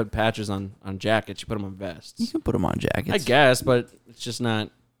 you don't put patches on jackets. You put them on vests. You can put them on jackets. I guess, but it's just not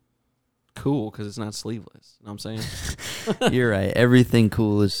cool because it's not sleeveless. You know what I'm saying? You're right. Everything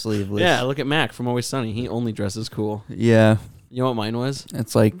cool is sleeveless. Yeah, look at Mac from Always Sunny. He only dresses cool. Yeah. You know what mine was?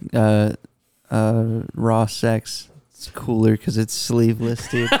 It's like raw sex. It's cooler because it's sleeveless,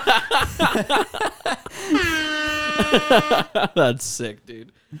 dude. That's sick,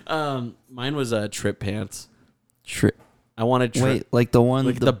 dude. Mine was trip pants. Trip. I wanted Wait, like the one,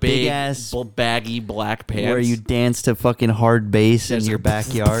 like the big ass baggy black pants where you dance to fucking hard bass in Yes. your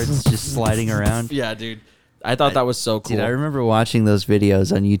backyards, just sliding around. Yeah, dude. I thought that was so cool. Dude, I remember watching those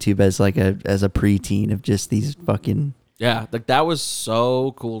videos on YouTube as a preteen of just these fucking like that was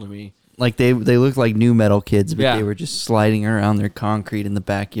so cool to me. like they looked like new metal kids, but Yeah. they were just sliding around their concrete in the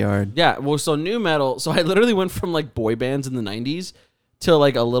backyard. Yeah, well, so new metal. So I literally went from like boy bands in the 90s to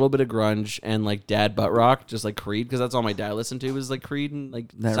like a little bit of grunge and like dad butt rock, just like Creed, because that's all my dad listened to was like Creed and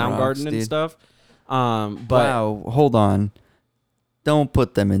like That Soundgarden rocks, and dude. stuff. But Wow, hold on. Don't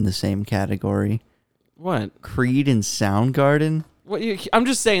put them in the same category. what? Creed and Soundgarden? I'm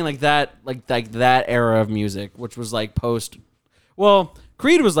just saying like that era of music, which was like post. Well,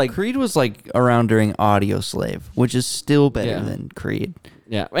 Creed was like Creed was like around during Audio Slave, which is still better Yeah. than Creed.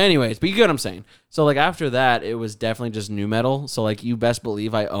 yeah. Anyways, but you get what I'm saying. So like after that, it was definitely just new metal. So like you best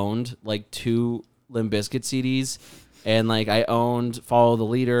believe I owned like 2 Limp Bizkit CDs, and like I owned Follow the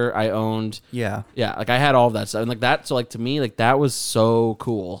Leader. I owned Yeah. like I had all of that stuff, and like that. So like to me, like that was so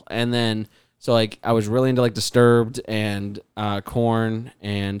cool. And then so like I was really into like Disturbed and Korn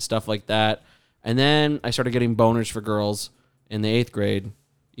and stuff like that. And then I started getting boners for girls in the 8th grade,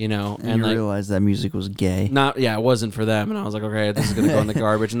 And and you like realize that music was gay. it wasn't for them. And I was like, okay, this is gonna go in the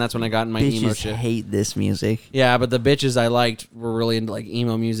garbage. And that's when I got in my emo Bitches shit. hate this music. Yeah, but the bitches I liked were really into like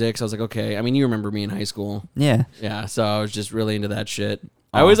emo music. So I was like, okay. I mean, you remember me in high school. Yeah. Yeah, so I was just really into that shit.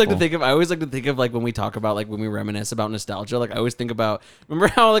 I always like to Awful. think of like when we talk about like when we reminisce about nostalgia, like I always think about, remember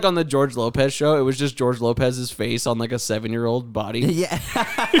how like on the George Lopez show, it was just George Lopez's face on like a 7-year-old body. Yeah.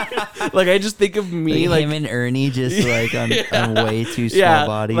 Like I just think of me like him and Ernie just like on way too small yeah,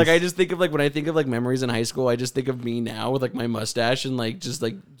 bodies. like I just think of like when I think of like memories in high school, I just think of me now with like my mustache and like just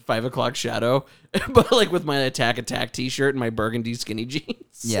like 5 o'clock shadow, but like with my Attack t-shirt and my burgundy skinny jeans.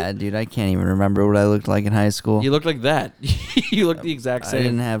 Yeah, dude, I can't even remember what I looked like in high school. You look like that. You look the exact same. I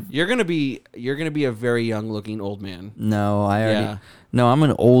didn't have. You're gonna be a very young looking old man. No, I already. Yeah. No, I'm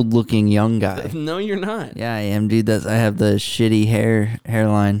an old looking young guy. No, you're not. Yeah, I am, dude. I have the shitty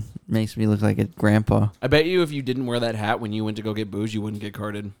hairline. Makes me look like a grandpa. I bet you if you didn't wear that hat when you went to go get booze, you wouldn't get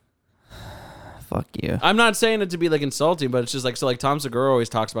carded. Fuck you. I'm not saying it to be like insulting, but it's just like so. Like Tom Segura always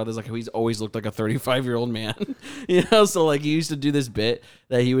talks about this, like how he's always looked like a 35-year-old man, So like he used to do this bit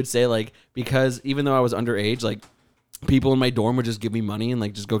that he would say like because even though I was underage, like people in my dorm would just give me money and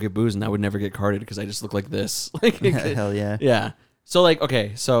like just go get booze, and I would never get carded because I just look like this. Like Hell yeah. yeah. So like,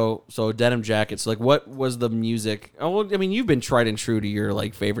 okay, so denim jackets. Like, what was the music? Oh, well, I mean, you've been tried and true to your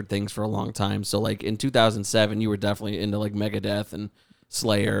like favorite things for a long time. So like in 2007, you were definitely into like Megadeth and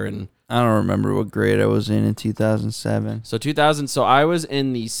Slayer and. I don't remember what grade I was in 2007. So 2000. So I was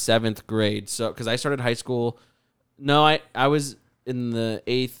in the 7th grade. So because I started high school. No, I was in the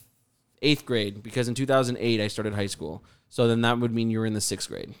eighth grade because in 2008 I started high school. So then that would mean you were in the 6th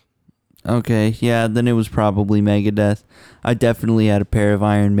grade. Okay, yeah, then it was probably Megadeth. I definitely had a pair of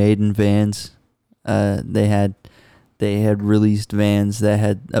Iron Maiden Vans. They had released Vans that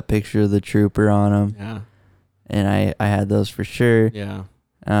had a picture of the Trooper on them, Yeah. and I had those for sure. Yeah.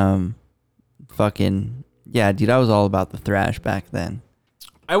 Fucking yeah, dude, I was all about the thrash back then.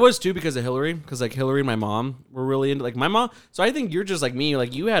 I was too because of Hillary, because like Hillary and my mom were really into like my mom. So I think you're just like me.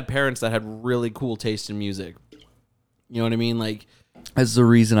 Like you had parents that had really cool taste in music. You know what I mean? Like That's the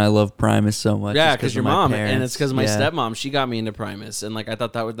reason I love Primus so much. yeah, is because of your my mom, and parents. it's because my Yeah. stepmom. She got me into Primus, and like I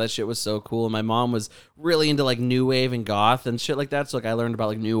thought that shit was so cool. And my mom was really into like new wave and goth and shit like that. So like I learned about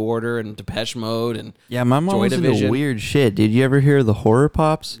like New Order and Depeche Mode and Yeah, my mom Joy was into Division. weird shit. Did you ever hear the Horror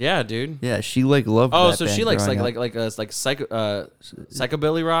Pops? yeah, dude. Yeah, she like loved. Oh, that so she band likes growing up. like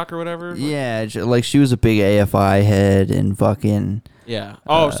psychobilly rock or whatever. Yeah, like she was a big AFI head and fucking. Yeah.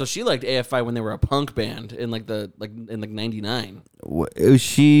 Oh, so she liked AFI when they were a punk band in like '99.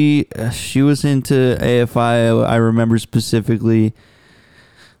 She was into AFI. I remember specifically.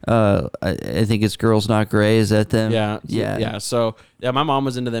 I think it's Girls Not Grey. Is that them? Yeah. So yeah, my mom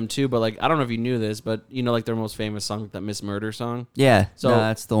was into them too. But like, I don't know if you knew this, but you know, like their most famous song, that Miss Murder song. Yeah. So- So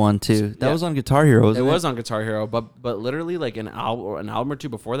that's the one too. That Yeah. was on Guitar Hero. Wasn't It it was on Guitar Hero, but literally like an album or two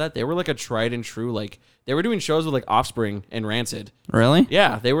before that, they were like a tried and true. Like they were doing shows with like Offspring and Rancid. Really?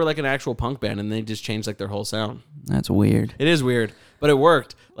 Yeah, they were like an actual punk band, and they just changed like their whole sound. That's weird. It is weird, but it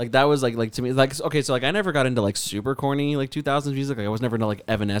worked. Like that was like to me, like okay, so like I never got into like super corny like 2000s music. Like I was never into like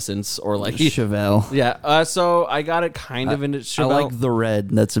Evanescence or like Chevelle. yeah. So I got it kind of into I Chevelle. like The Red.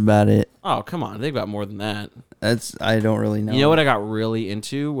 That's about it. Oh come on, they've got more than that. I don't really know. You know what I got really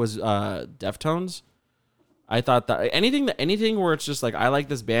into was Deftones. I thought that anything where it's just like I like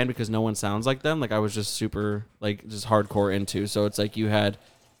this band because no one sounds like them. Like I was just super like just hardcore into. So it's like you had.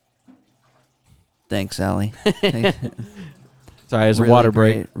 Thanks, Allie. Sorry, it's a Really water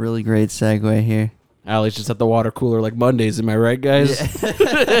break. great- Really great segue here. Allie's just at the water cooler like Mondays. Am I right, guys?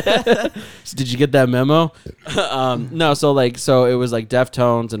 So did you get that memo? No. So it was like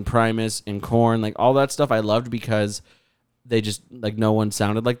Deftones and Primus and Korn, like all that stuff I loved because they just like no one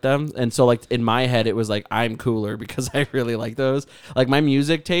sounded like them. And so like in my head it was like I'm cooler because I really like those. Like my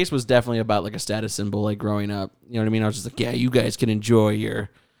music taste was definitely about like a status symbol like growing up. You know what I mean? I was just like, yeah, you guys can enjoy your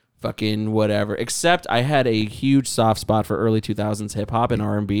fucking whatever. Except I had a huge soft spot for early 2000s hip hop and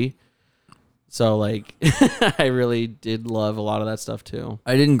R&B. So like I really did love a lot of that stuff too.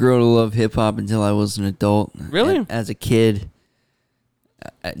 I didn't grow to love hip hop until I was an adult. Really? And as a kid,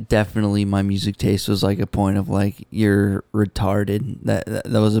 definitely my music taste was like a point of like you're retarded. That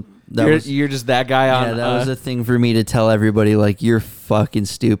was a You're just that guy on. yeah, that was a thing for me to tell everybody like you're fucking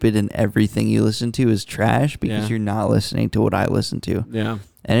stupid and everything you listen to is trash because Yeah. you're not listening to what I listen to. yeah.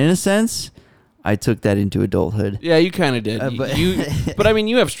 And in a sense, I took that into adulthood. Yeah, you kind of did. But- But I mean,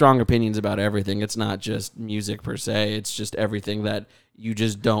 you have strong opinions about everything. It's not just music per se. It's just everything that you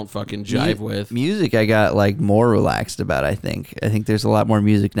just don't fucking jive with. Music I got like more relaxed about. I think there's a lot more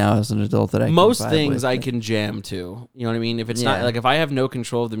music now as an adult that I can Most vibe things with. I can jam to. You know what I mean? If it's not Yeah. like if I have no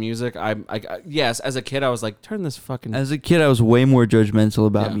control of the music, yes. As a kid, I was like, turn this fucking. As a kid, I was way more judgmental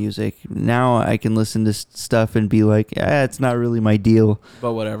about Yeah. music. Now I can listen to stuff and be like, it's not really my deal.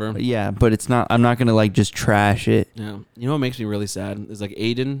 But whatever. Yeah, but it's not. I'm not gonna like just trash it. Yeah. You know what makes me really sad is like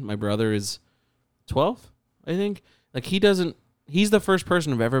Aiden, my brother, is 12, I think. Like he's the first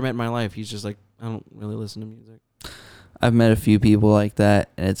person I've ever met in my life. He's just like, I don't really listen to music. I've met a few people like that,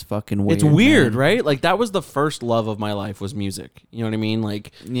 and it's fucking weird. It's weird, man. right? Like that was the first love of my life was music. You know what I mean?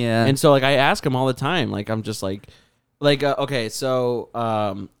 Like, Yeah. and so like I ask him all the time. Like I'm just like okay,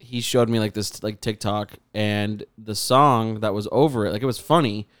 so he showed me like this like TikTok and the song that was over it. Like it was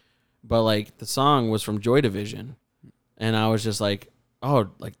funny, but like the song was from Joy Division, and I was just like, oh,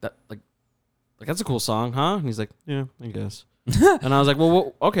 like that, like that's a cool song, huh? And he's like, yeah, I guess. And I was like,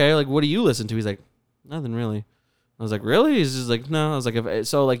 well, okay, like what do you listen to? He's like, nothing really. I was like, really? He's just like, no. I was like,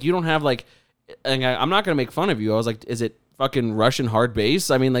 so like you don't have like, and I'm not gonna make fun of you. I was like, is it fucking Russian hard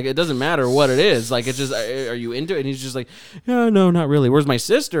bass? I mean, like it doesn't matter what it is. Like it's just, are you into it? And he's just like, yeah, no, not really. Whereas my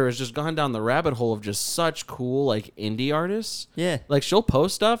sister has just gone down the rabbit hole of just such cool like indie artists. Yeah. Like she'll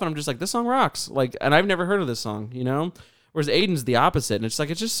post stuff, and I'm just like, this song rocks. Like, and I've never heard of this song, you know. Whereas Aiden's the opposite, and it's like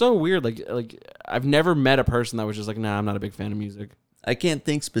it's just so weird. Like I've never met a person that was just like, nah, I'm not a big fan of music. I can't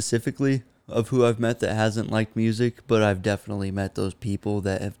think specifically of who I've met that hasn't liked music, but I've definitely met those people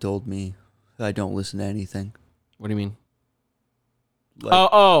that have told me I don't listen to anything. What do you mean? Like,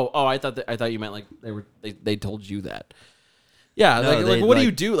 Oh! I thought you meant like they told you that. Yeah, No, like what do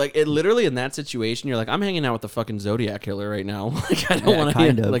you do? Like it literally in that situation, you're like, I'm hanging out with the fucking Zodiac killer right now. Like I don't Yeah, want to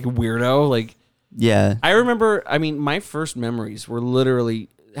kind be of. like weirdo. Like yeah. I remember, I mean, my first memories were literally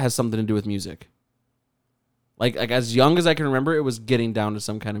has something to do with music. Like as young as I can remember, it was getting down to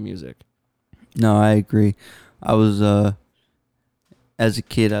some kind of music. No, I agree. I was as a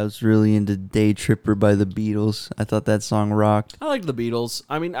kid, I was really into Day Tripper by the Beatles. I thought that song rocked. I like the Beatles.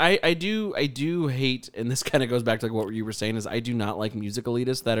 I mean, I do hate, and this kind of goes back to like what you were saying, is I do not like music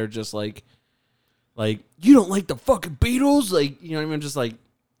elitists that are just like you don't like the fucking Beatles, like, you know what I mean? Just like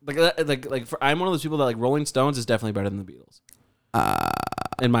I'm one of those people that like Rolling Stones is definitely better than the Beatles,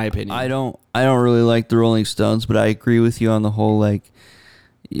 in my opinion. I don't really like the Rolling Stones, but I agree with you on the whole, like,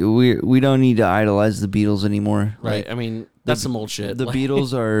 we don't need to idolize the Beatles anymore. Right. Like, I mean, that's some old shit. the Like,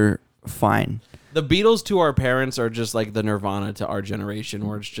 Beatles are fine. the Beatles to our parents are just like the Nirvana to our generation,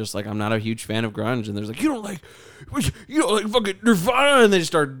 where it's just like, I'm not a huge fan of grunge, and there's like, you don't like fucking Nirvana, and they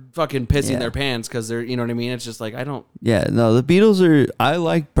just start fucking pissing Yeah. their pants because they're, you know what I mean? It's just like, I don't. Yeah, no, the Beatles are. I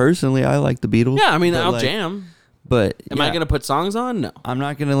like the Beatles. Yeah, I mean, but, I'll like, jam. But Am I yeah, gonna put songs on? No. I'm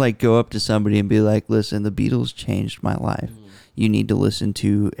not gonna like go up to somebody and be like, "Listen, the Beatles changed my life. You need to listen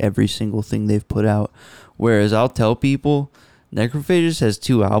to every single thing they've put out." Whereas I'll tell people, Necrophagus has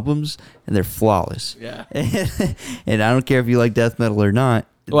 2 albums and they're flawless. Yeah. And I don't care if you like death metal or not.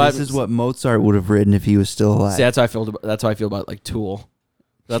 Well, this is what Mozart would have written if he was still alive. See, that's how I feel. That's how I feel about like Tool.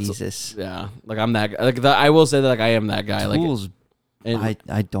 That's Jesus. yeah. Like I'm that. Like I will say that like I am that guy. Tool's, Like and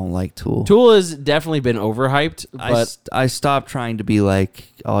I don't like Tool. Tool has definitely been overhyped, but I stopped trying to be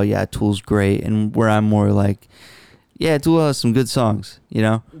like, oh yeah, Tool's great, and where I'm more like, yeah, Tool has some good songs, you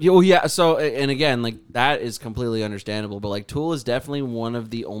know? well, yeah. So and again, like that is completely understandable. But like Tool is definitely one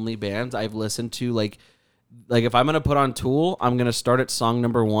of the only bands I've listened to. Like if I'm gonna put on Tool, I'm gonna start at song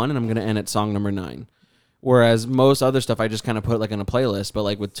number 1 and I'm gonna end at song number 9. Whereas most other stuff, I just kind of put like in a playlist. But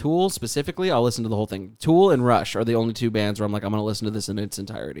like with Tool specifically, I'll listen to the whole thing. Tool and Rush are the only 2 bands where I'm like, I'm gonna listen to this in its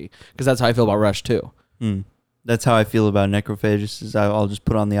entirety, because that's how I feel about Rush too. That's how I feel about Necrophagus. Is I'll just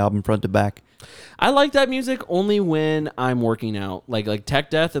put on the album front to back. I like that music only when I'm working out. Like tech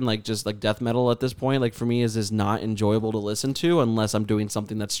death and like just like death metal at this point, like for me is not enjoyable to listen to unless I'm doing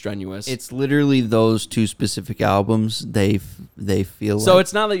something that's strenuous. It's literally those 2 specific albums. They feel so like,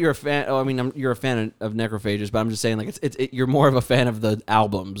 it's not that you're a fan. Oh, I mean, you're a fan of Necrophagus, but I'm just saying like you're more of a fan of the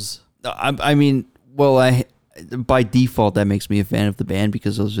albums. I mean, well, by default that makes me a fan of the band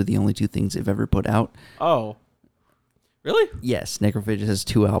because those are the only 2 things they've ever put out. Oh, really? Yes, Necrophagus has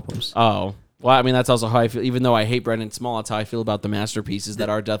 2 albums. Oh. Well, I mean, that's also how I feel. Even though I hate Brendan Small, that's how I feel about the masterpieces that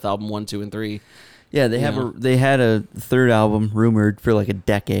are Death Album 1, 2, and 3. Yeah, they had a 3rd album rumored for like a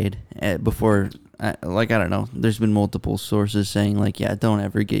decade before. Like, I don't know. There's been multiple sources saying like, yeah, don't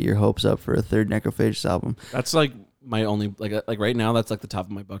ever get your hopes up for a 3rd Necrophagus album. That's like my only like right now. That's like the top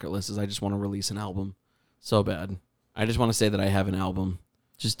of my bucket list. Is I just want to release an album so bad. I just want to say that I have an album.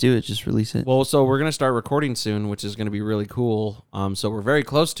 Just do it. Just release it. Well, so we're gonna start recording soon, which is gonna be really cool. So we're very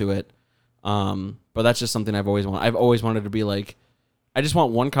close to it. But that's just something I've always wanted. I've always wanted to be like, I just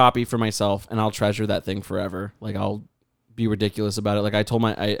want 1 copy for myself, and I'll treasure that thing forever. Like I'll be ridiculous about it. Like I told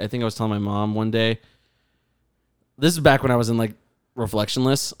I think I was telling my mom one day. This is back when I was in like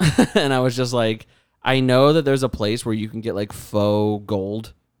Reflectionless, and I was just like, I know that there's a place where you can get like faux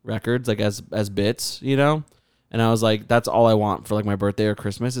gold records, like as bits, you know. And I was like, that's all I want for like my birthday or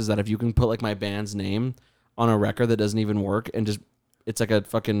Christmas, is that if you can put like my band's name on a record that doesn't even work and just it's like a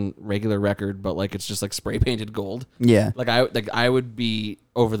fucking regular record, but like it's just like spray painted gold. Yeah. Like I would be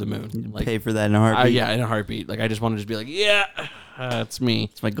over the moon. Like Pay for that in a heartbeat. yeah, in a heartbeat. Like I just want to just be like, yeah, it's me.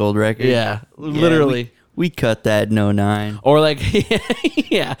 It's my gold record. Yeah, literally. We cut that in 09. Or like,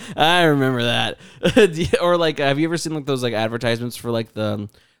 yeah, I remember that. Or like, have you ever seen like those like advertisements for like the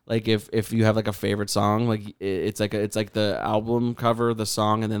like if you have like a favorite song, like it's like the album cover, the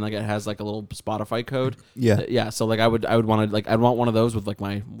song, and then like it has like a little Spotify code. Yeah. Yeah. So like I would want to like I'd want one of those with like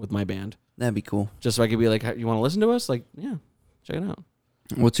my band, That'd be cool. just so I could be like, you want to listen to us? Like, yeah, check it out.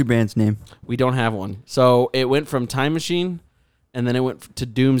 What's your band's name? We don't have one. So it went from Time Machine, and then it went to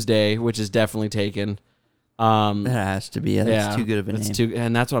Doomsday, which is definitely taken. That has to be. That's too good of a name.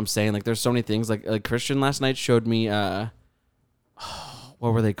 And that's what I'm saying. Like, there's so many things. Like Christian last night showed me, what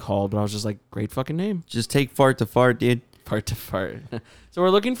were they called? But I was just like, great fucking name. Just take fart to fart, dude. Fart to fart. So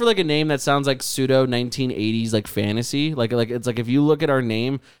we're looking for like a name that sounds like pseudo 1980s like fantasy. Like it's like if you look at our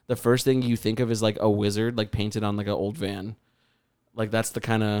name, the first thing you think of is like a wizard like painted on like an old van. Like that's the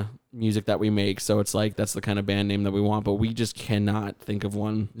kind of music that we make. So it's like that's the kind of band name that we want, but we just cannot think of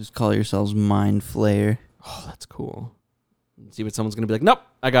one. Just call yourselves Mind Flayer. Oh, that's cool. See what someone's gonna be like. Nope,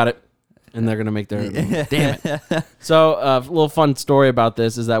 I got it, and they're gonna make their damn it. So a little fun story about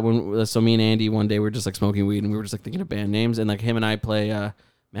this is that when me and Andy one day we were just like smoking weed and we were just like thinking of band names, and like him and I play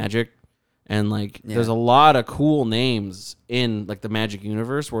Magic, and like there's a lot of cool names in like the Magic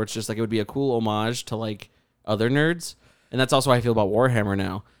universe where it's just like it would be a cool homage to like other nerds, and that's also how I feel about Warhammer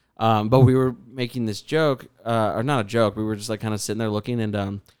now. But we were making this joke, or not a joke. We were just like kind of sitting there looking,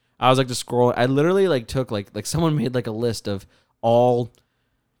 and I was like just scrolling. I literally like took like someone made like a list of all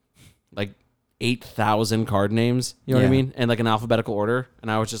like 8,000 card names, you know what I mean? And like in alphabetical order. And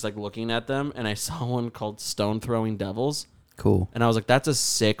I was just like looking at them and I saw one called Stone Throwing Devils. Cool. And I was like, that's a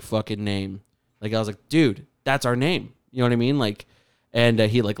sick fucking name. Like I was like, dude, that's our name. You know what I mean? Like, and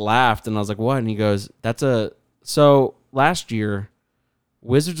he like laughed and I was like, what? And he goes, so last year,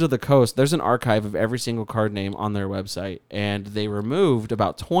 Wizards of the Coast, there's an archive of every single card name on their website, and they removed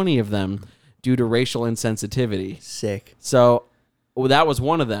about 20 of them due to racial insensitivity. Sick. So that was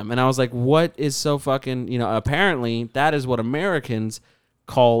one of them. And I was like, what is so fucking, apparently that is what Americans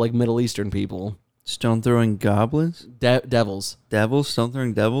call like Middle Eastern people. Stone throwing goblins? Devils. Devils? Stone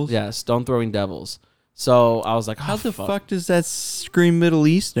throwing devils? Yeah, stone throwing devils. So I was like, how the fuck does that scream Middle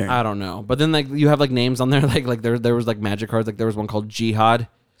Eastern? I don't know. But then like you have like names on there, like there was like Magic cards, like there was one called Jihad.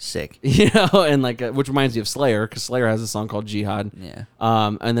 Sick. And like which reminds me of Slayer, because Slayer has a song called Jihad. Yeah.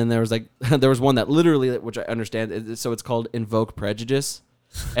 And then there was like there was one that literally, which I understand, so it's called Invoke Prejudice,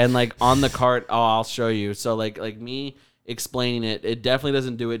 and like on the card, I'll show you. So like me explaining it definitely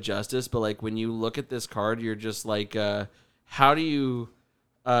doesn't do it justice. But like when you look at this card, you're just like, how do you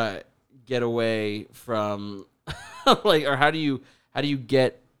get away from like, or how do you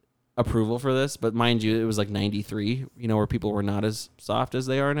get approval for this? But mind you, it was like 93, where people were not as soft as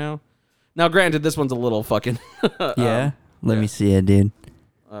they are now. Now granted, this one's a little fucking yeah. Let me see it, dude.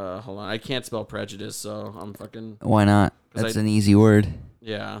 Hold on, I can't spell prejudice, so I'm fucking Why not? That's an easy word.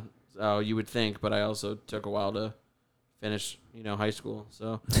 yeah. Oh, you would think, but I also took a while to finish high school,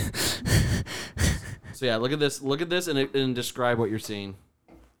 so so yeah, look at this and describe what you're seeing.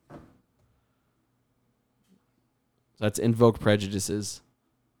 That's Invoke Prejudices.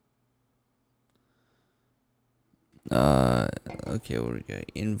 Okay, what do we got?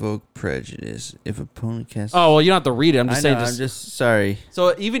 Invoke Prejudice. If opponent casts... Oh, well, you don't have to read it. I'm just saying. I'm just sorry.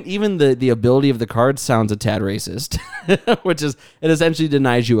 So even the ability of the card sounds a tad racist, which is it essentially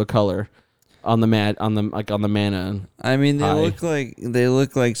denies you a color on the mana. I mean, they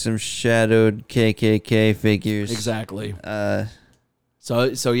look like some shadowed KKK figures. Exactly.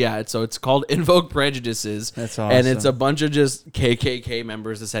 So yeah, so it's called Invoke Prejudices. That's awesome. And it's a bunch of just KKK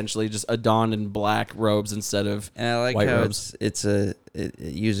members essentially just adorned in black robes instead of and I like white how robes. it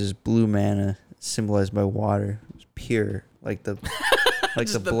uses blue mana symbolized by water. It's pure, like the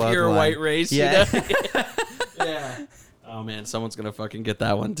just the bloodline. pure white race. Yeah. Yeah. Oh man, someone's gonna fucking get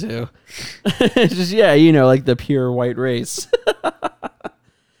that one too. Just like the pure white race.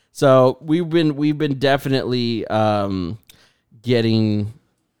 So we've been definitely getting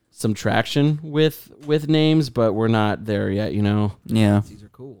some traction with names, but we're not there yet, Yeah. These are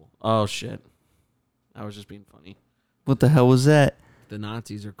cool. Oh shit. I was just being funny. What the hell was that? The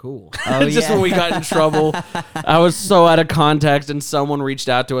Nazis are cool. Oh, just yeah. when we got in trouble, I was so out of context, and someone reached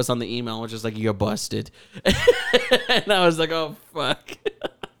out to us on the email, which is like, "You're busted," and I was like, "Oh fuck."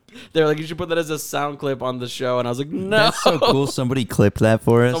 They're like, "You should put that as a sound clip on the show," and I was like, "No." That's so cool. Somebody clipped that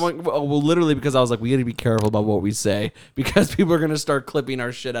for us. Well, literally, because I was like, we got to be careful about what we say because people are gonna start clipping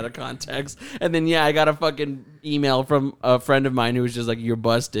our shit out of context. And then I got a fucking email from a friend of mine who was just like, "You're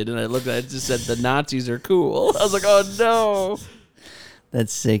busted," and I looked at it, just said, "The Nazis are cool." I was like, "Oh no."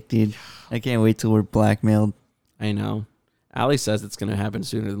 That's sick, dude. I can't wait till we're blackmailed. I know. Allie says it's gonna happen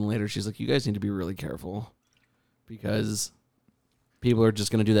sooner than later. She's like, "You guys need to be really careful because people are just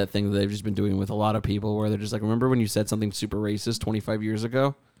going to do that thing that they've just been doing with a lot of people where they're just like, remember when you said something super racist 25 years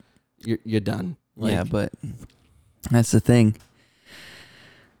ago? You're done." Like, yeah, but that's the thing.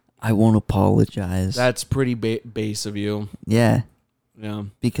 I won't apologize. that's pretty base of you. Yeah, Yeah.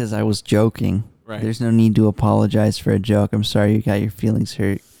 because I was joking. Right. There's no need to apologize for a joke. I'm sorry you got your feelings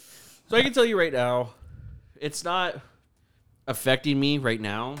hurt. So I can tell you right now, it's not affecting me right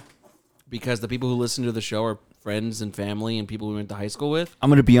now because the people who listen to the show are friends and family and people we went to high school with. I'm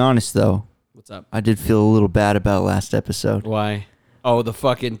going to be honest, though. What's up? I did feel a little bad about last episode. Why? Oh, the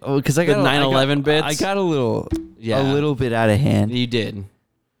fucking because I the got 9/11 bits. I got a little Yeah. bit out of hand, You did.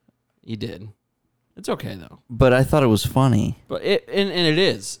 It's okay though. but I thought it was funny. But and it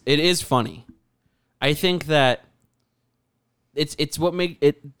is funny. I think that it's what make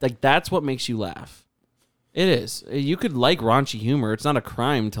it like that's what makes you laugh. It is. You could like raunchy humor. It's not a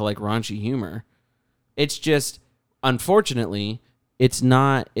crime to like raunchy humor. It's just unfortunately it's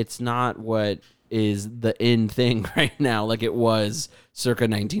not what is the in thing right now like it was circa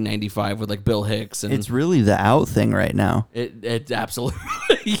 1995 with like Bill Hicks and It's really the out thing right now. it's absolutely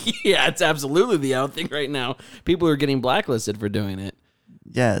yeah, it's absolutely the out thing right now. People are getting blacklisted for doing it.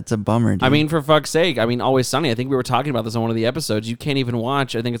 Yeah, it's a bummer, dude. I mean, for fuck's sake. I mean, Always Sunny. I think we were talking about this on one of the episodes. You can't even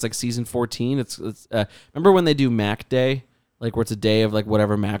watch. I think it's like season 14. It's remember when they do Mac Day, like where it's a day of like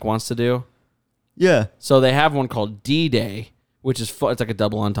whatever Mac wants to do. yeah, So they have one called D Day, which is it's like a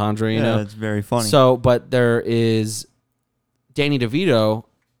double entendre, you know. it's very funny. So, but there is Danny DeVito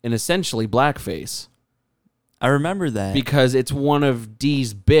in essentially blackface I remember that. because it's one of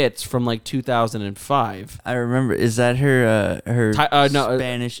D's bits from like 2005. I remember. Is that her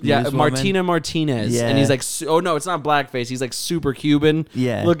Spanish Yeah, newswoman? Martina Martinez. Yeah. And he's like, oh no, it's not blackface. He's like super Cuban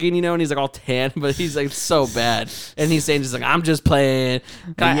Yeah. looking, you know, and he's like all tan, but he's like so bad. And he's saying just like, I'm just playing.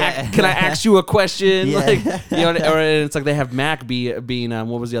 Can I ask you a question? Yeah. Like, you know, or it's like they have Mac being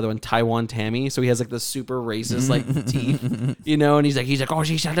what was the other one? Taiwan Tammy. So he has like the super racist like teeth, you know, and he's like, oh,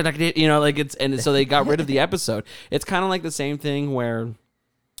 she sounded like it, you know, like so they got rid of the episode. It's kind of like the same thing where,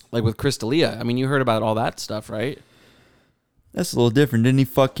 like with Chris D'Elia. I mean, you heard about all that stuff, right? That's a little different. Didn't he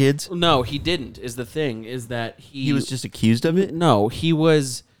fuck kids? No, he didn't. Is the thing is that He was just accused of it? no, he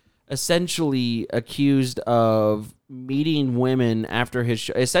was essentially accused of meeting women after his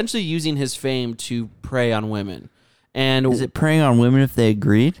show, essentially using his fame to prey on women. And Is it preying on women if they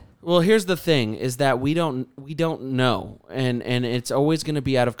agreed? well, here's the thing: is that we don't know, and it's always going to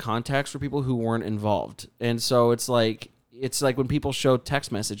be out of context for people who weren't involved. And so it's like when people show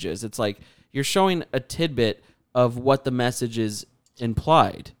text messages, it's like you're showing a tidbit of what the message is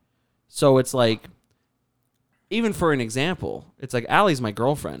implied. So it's like, even for an example, it's like Allie's my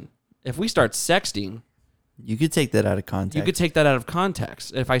girlfriend. If we start sexting, You could take that out of context. you could take that out of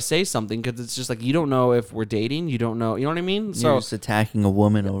context. If I say something, because it's just like you don't know if we're dating, you don't know, you know what I mean? You're So just attacking a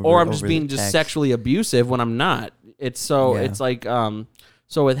woman over. or I'm just over being the just text. sexually abusive when I'm not. It's so Yeah. it's like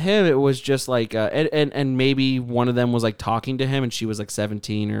so with him it was just like and maybe one of them was like talking to him and she was like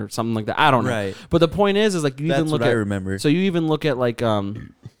 17 or something like that. I don't know. Right. But the point is like you That's even look what at I remember. So you even look at like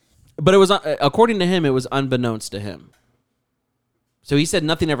but it was according to him it was unbeknownst to him. So he said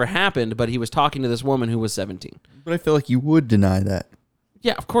nothing ever happened, but he was talking to this woman who was 17. But I feel like you would deny that.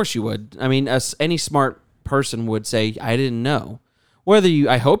 Yeah, of course you would. I mean, any smart person would say, I didn't know.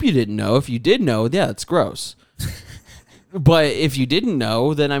 I hope you didn't know. If you did know, yeah, it's gross. But if you didn't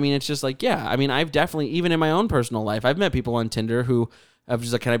know, then I mean, it's just like, yeah. I mean, I've definitely, even in my own personal life, I've met people on Tinder who have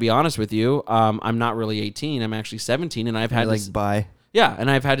just like, can I be honest with you? I'm not really 18. I'm actually 17, and I've had Like, bye. yeah, and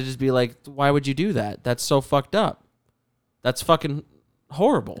I've had to just be like, why would you do that? That's so fucked up. That's fucking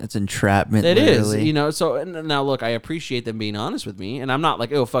horrible. That's entrapment. It is, literally. you know. So and now, look, I appreciate them being honest with me, and I'm not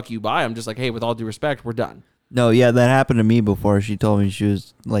like, oh, fuck you, bye. I'm just like, hey, with all due respect, we're done. No, yeah, that happened to me before. She told me she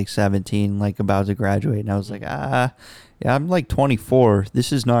was like 17, like about to graduate, and I was like, yeah, I'm like 24.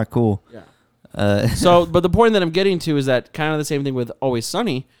 This is not cool. Yeah. So, but the point that I'm getting to is that kind of the same thing with Always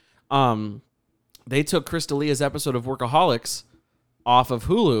Sunny. They took Chris D'Elia's episode of Workaholics off of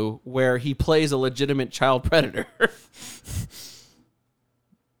Hulu, where he plays a legitimate child predator.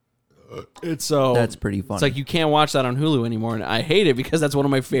 It's so That's pretty funny. It's like you can't watch that on Hulu anymore, and I hate it because that's one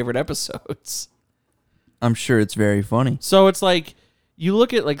of my favorite episodes. I'm sure it's very funny. So it's like you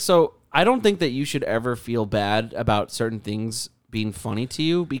look at like so I don't think that you should ever feel bad about certain things being funny to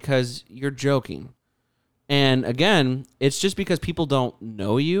you because you're joking. And again, it's just because people don't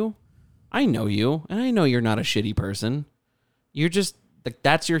know you. I know you, and I know you're not a shitty person. You're just like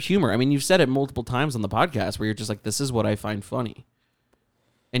that's your humor. I mean, you've said it multiple times on the podcast where you're just like, this is what I find funny.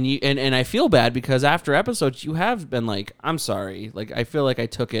 And you and I feel bad because after episodes you have been like, I'm sorry. Like I feel like I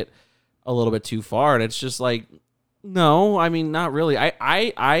took it a little bit too far, and it's just like, no, I mean not really.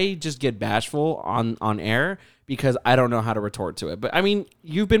 I just get bashful on air because I don't know how to retort to it. But I mean,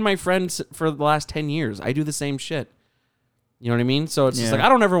 you've been my friend for the last 10 years. I do the same shit. You know what I mean? So it's just Yeah. like, I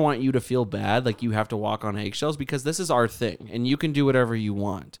don't ever want you to feel bad, like you have to walk on eggshells, because this is our thing, and you can do whatever you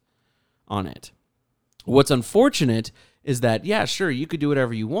want on it. What's unfortunate is that, yeah, sure, you could do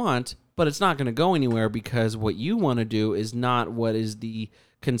whatever you want, but it's not going to go anywhere because what you want to do is not what is the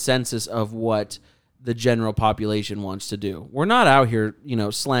consensus of what the general population wants to do. We're not out here,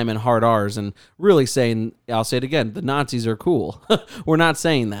 slamming hard R's and really saying, I'll say it again, the Nazis are cool. We're not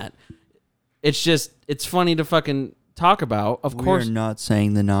saying that. It's just, it's funny to fucking talk about. Of course. We're not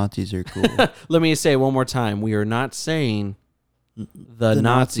saying the Nazis are cool. Let me say it one more time. We are not saying the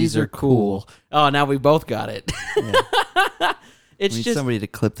Nazis are cool. Oh, now we both got it. Yeah. It's Need just somebody to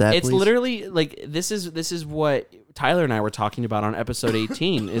clip that, it's please. literally like this is what Tyler and I were talking about on episode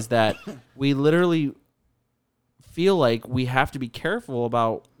 18 is that we literally feel like we have to be careful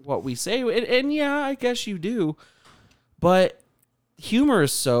about what we say, and yeah, I guess you do, but humor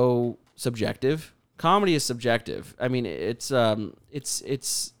is so subjective. Comedy is subjective. I mean, it's not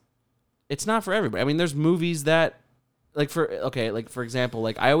for everybody. I mean, there's movies that for example,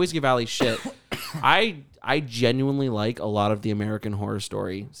 like I always give Ali shit. I genuinely like a lot of the American Horror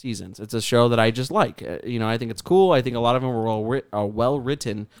Story seasons. It's a show that I just like. I think it's cool. I think a lot of them are well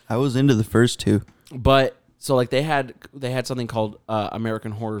written. I was into the first two. But so like they had something called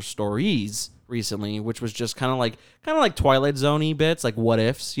American Horror Stories recently, which was just kind of like Twilight Zone-y bits, like what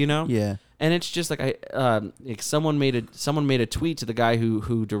ifs, Yeah. And it's just like someone made a tweet to the guy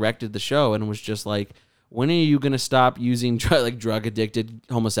who directed the show and was just like, when are you gonna stop using drug addicted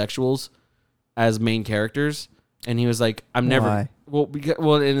homosexuals as main characters? And he was like, I'm never. Why?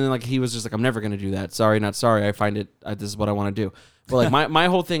 And then like he was just like, I'm never gonna do that. Sorry, not sorry. I find it. This is what I want to do. But like my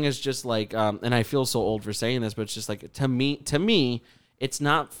whole thing is just like, and I feel so old for saying this, but it's just like to me, it's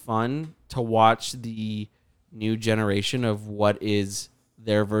not fun to watch the new generation of what is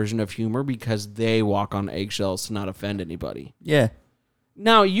their version of humor because they walk on eggshells to not offend anybody. Yeah.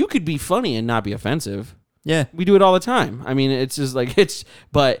 Now you could be funny and not be offensive. Yeah. We do it all the time. I mean, it's just like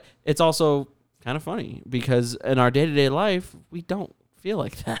but it's also kind of funny because in our day-to-day life, we don't feel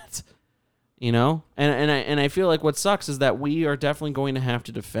like that, And I feel like what sucks is that we are definitely going to have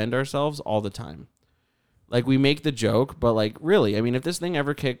to defend ourselves all the time. Like we make the joke, but like really, I mean, if this thing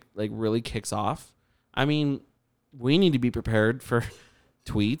ever really kicks off, I mean, we need to be prepared for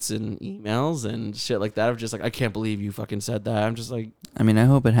tweets and emails and shit like that of just like, I can't believe you fucking said that. I'm just like, I mean, I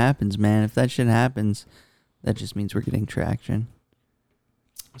hope it happens, man. If that shit happens, that just means we're getting traction.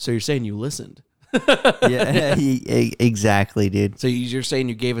 so you're saying you listened? Yeah, exactly, dude. So you're saying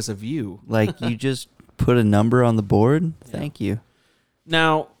you gave us a view? Like, you just put a number on the board? Yeah. Thank you.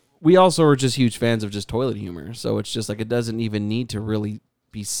 Now, we also are just huge fans of just toilet humor. So it's just like, it doesn't even need to really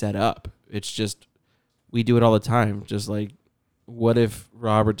be set up. It's just, we do it all the time. Just like, what if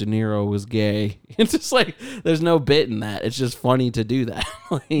Robert De Niro was gay? It's just like, there's no bit in that. It's just funny to do that,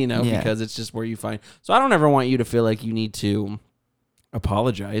 Yeah. because it's just where you find. So I don't ever want you to feel like you need to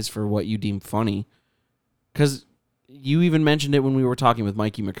apologize for what you deem funny. Because you even mentioned it when we were talking with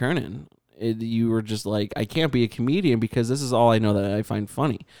Mikey McKernan. You were just like, I can't be a comedian because this is all I know that I find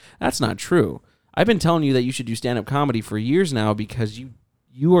funny. That's not true. I've been telling you that you should do stand-up comedy for years now because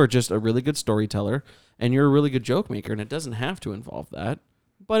you are just a really good storyteller and you're a really good joke maker, and it doesn't have to involve that.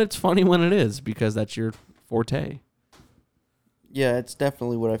 But it's funny when it is because that's your forte. Yeah, it's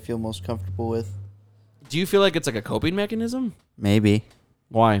definitely what I feel most comfortable with. Do you feel like it's like a coping mechanism? Maybe.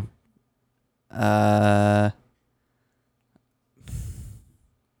 Why? I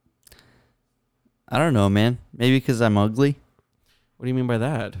don't know, man. Maybe because I'm ugly. What do you mean by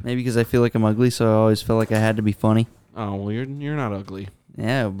that? Maybe because I feel like I'm ugly, so I always felt like I had to be funny. Oh, well, you're not ugly.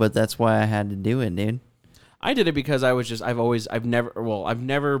 Yeah, but that's why I had to do it, dude. I did it because I've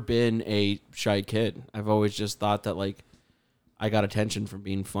never been a shy kid. I've always just thought that like I got attention from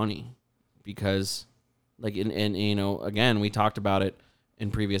being funny because like again, we talked about it in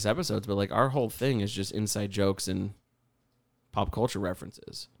previous episodes, but like our whole thing is just inside jokes and pop culture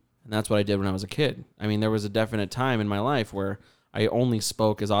references. And that's what I did when I was a kid. I mean, there was a definite time in my life where I only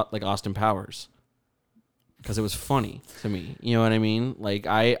spoke as like Austin Powers because it was funny to me. You know what I mean? Like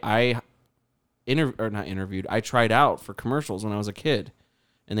I tried out for commercials when I was a kid,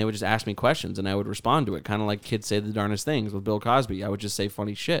 and they would just ask me questions and I would respond to it. Kind of like Kids Say the Darndest Things with Bill Cosby. I would just say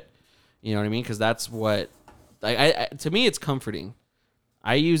funny shit. You know what I mean? Because that's what, to me, it's comforting.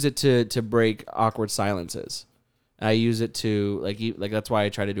 I use it to break awkward silences. I use it to like that's why I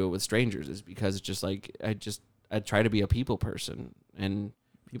try to do it with strangers, is because it's just like I try to be a people person, and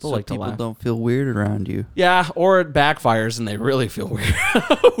people So like to people laugh. don't feel weird around you. Yeah, or it backfires and they really feel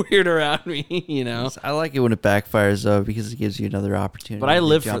weird around me, I like it when it backfires though, because it gives you another opportunity. But I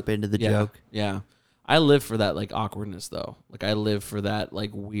live to jump into the yeah, joke. Yeah, I live for that like awkwardness though. Like I live for that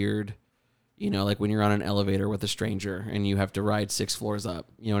like weird, like when you're on an elevator with a stranger and you have to ride 6 floors up.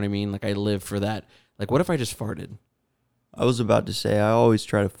 You know what I mean? Like I live for that. Like what if I just farted? I was about to say, I always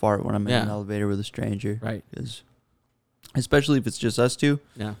try to fart when I'm in Yeah. an elevator with a stranger. Right. 'Cause especially if it's just us two,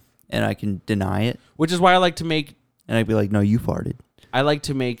 Yeah. and I can deny it, Which is why I like to make and I'd be like, no, you farted.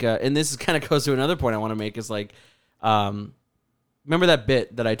 and this is kind of goes to another point I want to make is like, remember that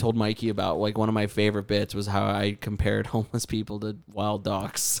bit that I told Mikey about? Like one of my favorite bits was how I compared homeless people to wild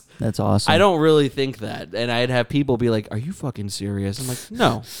dogs. That's awesome. I don't really think that. And I'd have people be like, are you fucking serious? I'm like,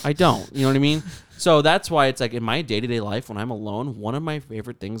 no, I don't. You know what I mean? So that's why it's like in my day-to-day life when I'm alone, one of my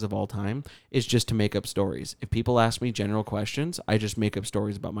favorite things of all time is just to make up stories. If people ask me general questions, I just make up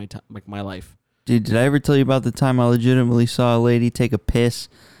stories about my like my life. Dude, did I ever tell you about the time I legitimately saw a lady take a piss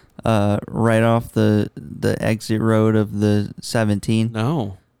right off the exit road of the 17?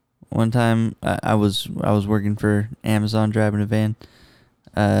 No. One time I was working for Amazon driving a van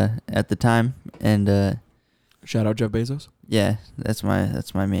at the time, and Shout out Jeff Bezos. yeah, that's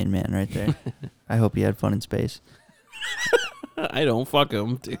my main man right there. I hope you had fun in space. I don't fuck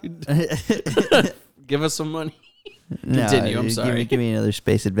him, dude. Give us some money. No, Continue, I'm sorry. Give me another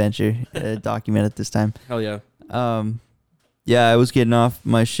space adventure. Document it this time. Hell yeah. Yeah, I was getting off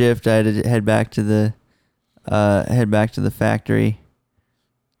my shift. I had to head back to the factory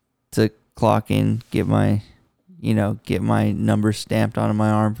to clock in, get my number stamped onto my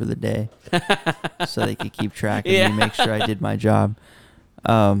arm for the day, so they could keep track of Yeah. me, make sure I did my job.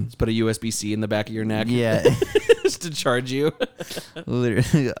 Just put a USB-C in the back of your neck. Yeah, Just to charge you.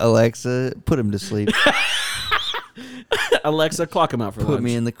 literally, Alexa, put him to sleep. Alexa, clock him out for Put lunch.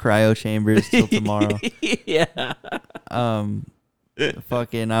 me in the cryo chambers till tomorrow. Yeah.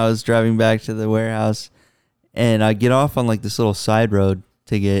 Fucking, I was driving back to the warehouse, and I get off on like this little side road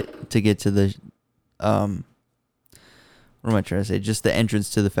to get to the what am I trying to say? Just the entrance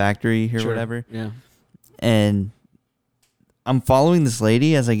to the factory or Sure. whatever. Yeah. And I'm following this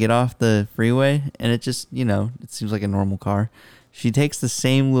lady as I get off the freeway, and it just, it seems like a normal car. She takes the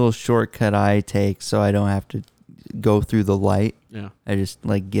same little shortcut I take, so I don't have to go through the light. Yeah. I just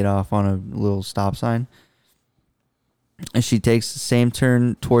like get off on a little stop sign. And she takes the same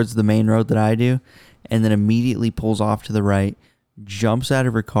turn towards the main road that I do, and then immediately pulls off to the right, jumps out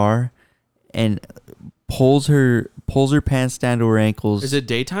of her car, and pulls her pants down to her ankles. Is it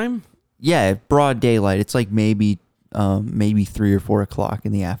daytime? Yeah, broad daylight. It's like maybe 3 or 4 o'clock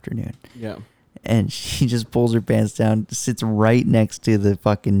in the afternoon. Yeah. And she just pulls her pants down, sits right next to the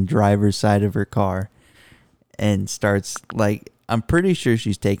fucking driver's side of her car, and starts like, I'm pretty sure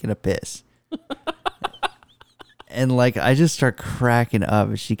she's taking a piss. And like, I just start cracking up,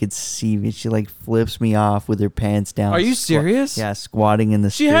 and she could see me. She like flips me off with her pants down. Are you serious? Yeah, squatting in the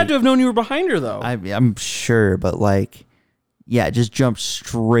She street. had to have known you were behind her, though. I'm sure, but like, yeah, just jumped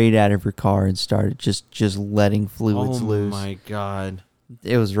straight out of her car and started just letting fluids loose. Oh my god.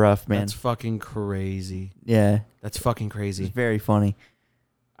 It was rough, man. That's fucking crazy. Yeah, That's fucking it's crazy. very funny.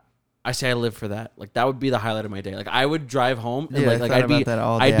 I say I live for that. Like that would be the highlight of my day. Like I would drive home and Dude, I like thought I'd be about that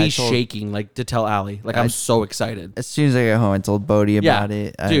all day. I'd be I told- shaking like to tell Allie. Like I'm so excited. As soon as I got home, I told Bodie about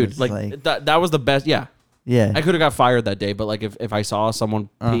it. I Dude, was like that was the best. Yeah. yeah, I could have got fired that day, but like if I saw someone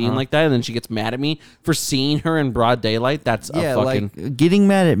peeing like that and then she gets mad at me for seeing her in broad daylight, that's yeah, a fucking like getting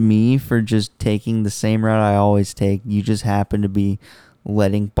mad at me for just taking the same route I always take. You just happen to be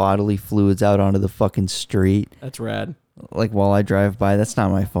letting bodily fluids out onto the fucking street, that's rad. like while I drive by. That's not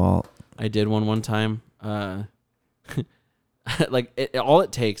my fault. I did one time. Like all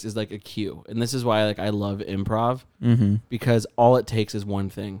it takes is like a cue, and this is why like I love improv Mm-hmm. because all it takes is one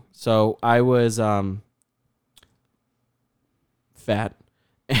thing. So I was fat,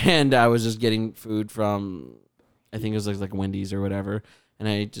 and I was just getting food from, I think it was like Wendy's or whatever, and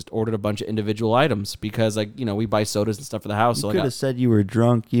I just ordered a bunch of individual items because like we buy sodas and stuff for the house. You So could like, have said you were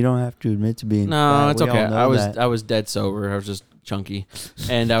drunk. You don't have to admit to being. no, fat. it's We all okay. know that. I was dead sober. I was just chunky,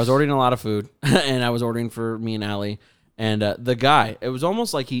 and I was ordering a lot of food, and I was ordering for me and Allie. And the guy, it was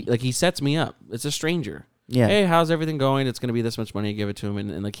almost like he sets me up. It's a stranger. Yeah. Hey, how's everything going? It's gonna be this much money. Give it to him,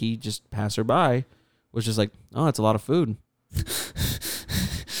 and like he just passed her by, was just like, oh, it's a lot of food.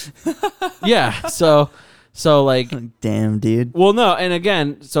 Yeah. So like, Damn, dude. well, no, and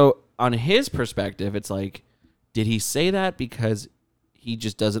again, so on his perspective, it's like, did he say that because he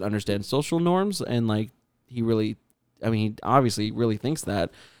just doesn't understand social norms, and like he really, I mean, he obviously really thinks that.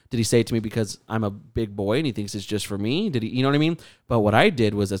 Did he say it to me because I'm a big boy and he thinks it's just for me? Did he, you know what I mean? But what I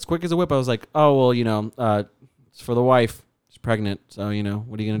did was as quick as a whip. I was like, oh, well, it's for the wife. She's pregnant. So, what are you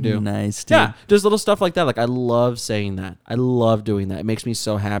going to do? Nice, dude. Yeah. Just little stuff like that. Like I love saying that. I love doing that. It makes me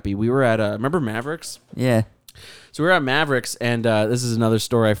so happy. We were at, remember Mavericks? Yeah. So we were at Mavericks, and this is another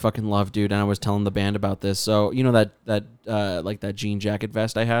story I fucking love, dude. And I was telling the band about this. So that jean jacket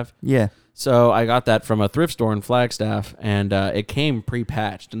vest I have. Yeah. So I got that from a thrift store in Flagstaff, and it came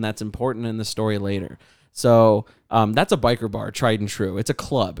pre-patched, and that's important in the story later. So that's a biker bar, tried and true. It's a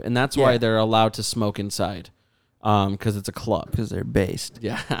club, and that's why Yeah. they're allowed to smoke inside, because it's a club. Because they're based.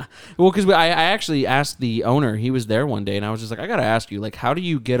 Yeah. Well, because I actually asked the owner. He was there one day, and I was just like, I gotta ask you, like, how do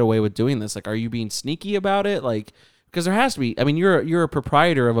you get away with doing this? Like, are you being sneaky about it? Like, because there has to be. I mean, you're a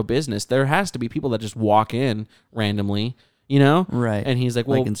proprietor of a business. There has to be people that just walk in randomly, you know? Right. And he's like,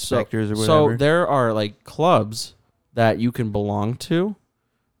 well, Like inspectors or So whatever. there are like clubs that you can belong to,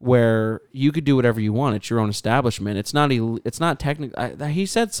 where you could do whatever you want. It's your own establishment. It's not. It's not technically. He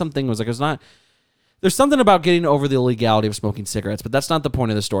said something was like it's not. There's something about getting over the illegality of smoking cigarettes, but that's not the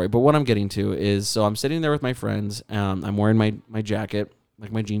point of the story. But what I'm getting to is, so I'm sitting there with my friends. I'm wearing my jacket,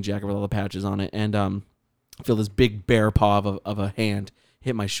 like my jean jacket with all the patches on it, and I feel this big bear paw of a hand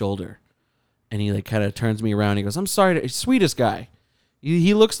hit my shoulder, and he like kind of turns me around. And he goes, "I'm sorry, sweetest guy."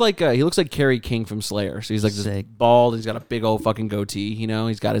 He looks like Kerry King from Slayer. So he's like this Sick. bald. He's got a big old fucking goatee. You know,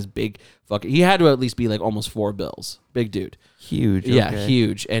 he's got his big fucking. He had to at least be like almost 4 bills. Big dude. Huge. Yeah, okay.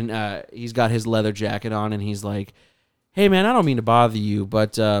 huge. And he's got his leather jacket on, and he's like, "Hey, man, I don't mean to bother you,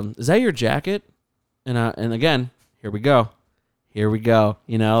 but is that your jacket?" And again, here we go.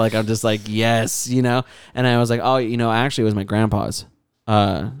 You know, like I'm just like, yes, you know. And I was like, oh, you know, actually, it was my grandpa's.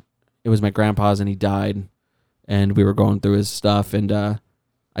 It was my grandpa's, and he died. And we were going through his stuff, and I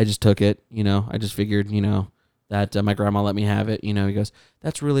just took it. You know, I just figured, you know, that my grandma let me have it. You know, he goes,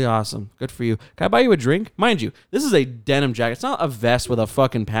 "That's really awesome. Good for you. Can I buy you a drink?" Mind you, this is a denim jacket. It's not a vest with a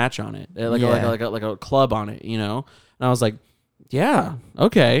fucking patch on it, like a club on it. You know, and I was like, "Yeah,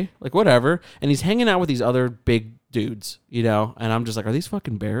 okay, like whatever." And he's hanging out with these other big dudes, you know, and I'm just like, "Are these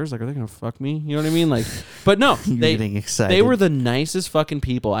fucking bears? Like, are they gonna fuck me?" You know what I mean? Like, but no, You're getting excited. they were the nicest fucking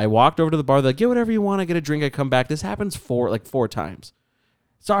people. I walked over to the bar. They're like, "Get whatever you want." I get a drink. I come back. This happens four times.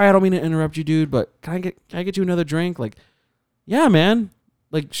 Sorry, I don't mean to interrupt you, dude, but can I get you another drink? Like, yeah, man.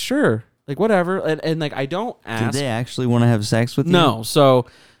 Like, sure. Like, whatever. And like, I don't Did ask. they actually want to have sex with you? No. So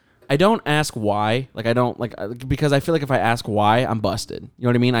I don't ask why. Like, I don't because I feel like if I ask why, I'm busted. You know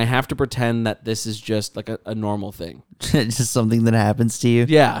what I mean? I have to pretend that this is just like a normal thing. Just something that happens to you.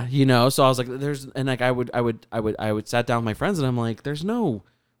 Yeah, you know. So I was like, I would sat down with my friends, and I'm like, there's no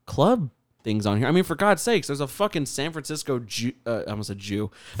club things on here. I mean, for God's sakes, there's a fucking San Francisco I almost a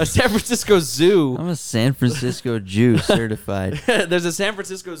Jew, a San Francisco Zoo. I'm a San Francisco Jew certified. There's a San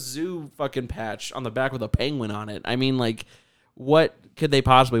Francisco Zoo fucking patch on the back with a penguin on it. I mean, like, what could they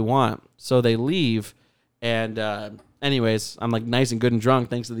possibly want? So they leave, and anyways, I'm like nice and good and drunk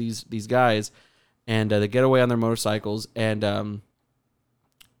thanks to these guys, and they get away on their motorcycles, and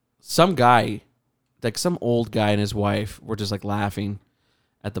some guy, like some old guy and his wife, were just like laughing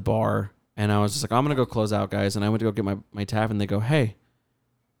at the bar. And I was just like, I'm going to go close out, guys. And I went to go get my tab, and they go, hey.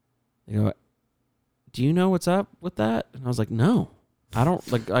 They go, do you know what's up with that? And I was like, no. I don't,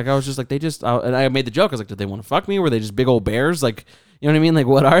 like I was just like, they just, and I made the joke. I was like, did they want to fuck me? Were they just big old bears? Like, you know what I mean? Like,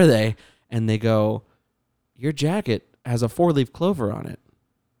 what are they? And they go, your jacket has a 4-leaf clover on it.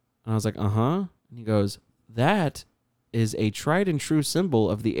 And I was like, uh-huh. And he goes, that is a tried and true symbol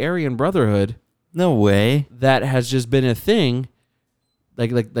of the Aryan Brotherhood No way. that has just been a thing.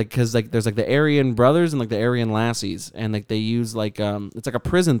 Like, because like there's like the Aryan brothers and like the Aryan lassies, and like they use like it's like a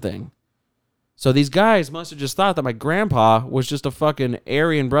prison thing. So these guys must have just thought that my grandpa was just a fucking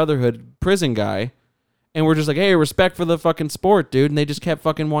Aryan Brotherhood prison guy, and we're just like, hey, respect for the fucking sport, dude, and they just kept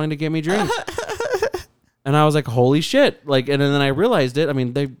fucking wanting to get me drinks. And I was like, holy shit! Like, and then I realized it. I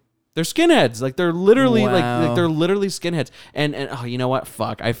mean, they're skinheads. Like they're literally Wow. like they're literally skinheads. And oh, you know what?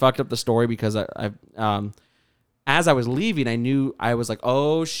 Fuck, I fucked up the story because I as I was leaving, I knew I was like,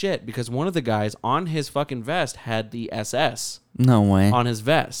 oh shit, because one of the guys on his fucking vest had the SS No way. on his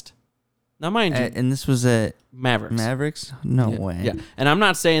vest. Now, mind you, And this was at Mavericks. Mavericks? No Yeah, way. Yeah, and I'm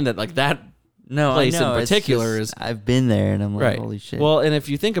not saying that like that. No, place I in know. It's particular just- is- I've been there, and I'm like, Right. holy shit. Well, and if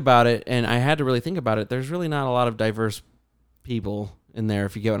you think about it, and I had to really think about it, there's really not a lot of diverse people in there.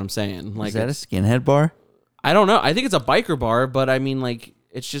 If you get what I'm saying, like is that a skinhead bar? I don't know. I think it's a biker bar, but I mean, like,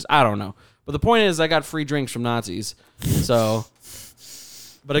 it's just, I don't know. But the point is, I got free drinks from Nazis. So,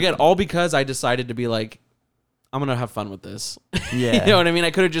 but again, all because I decided to be like, I'm going to have fun with this. Yeah. You know what I mean? I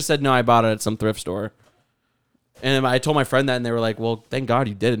could have just said, no, I bought it at some thrift store. And I told my friend that, and they were like, well, thank God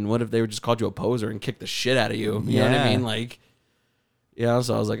you didn't. What if they just called you a poser and kicked the shit out of you? You know what I Yeah. mean? Like, yeah,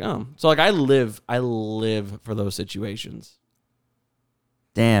 so I was like, oh. So, like, I live for those situations.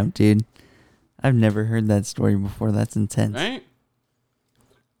 Damn, dude. I've never heard that story before. That's intense. Right?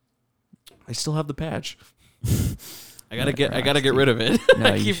 I still have the patch. I gotta get rid of it. No,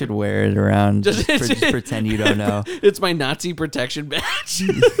 I you keep- should wear it around. Just- Just pretend you don't know. It's my Nazi protection badge.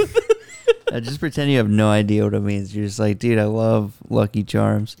 Just pretend you have no idea what it means. You're just like, dude, I love Lucky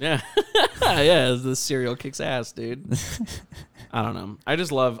Charms. Yeah. Yeah, the cereal kicks ass, dude. I don't know.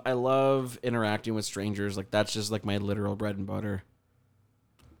 I love interacting with strangers. Like, that's just like my literal bread and butter.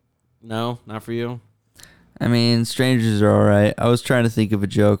 No, not for you. I mean, strangers are all right. I was trying to think of a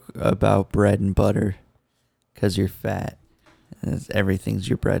joke about bread and butter because you're fat. Everything's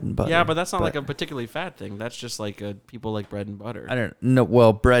your bread and butter. Yeah, but that's not like a particularly fat thing. That's just like people like bread and butter. I don't know.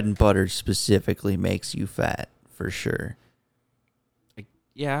 Well, bread and butter specifically makes you fat for sure.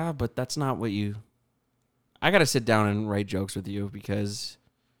 Yeah, but that's not what you... I got to sit down and write jokes with you because...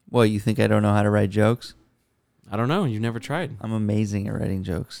 Well, you think I don't know how to write jokes? I don't know. You've never tried. I'm amazing at writing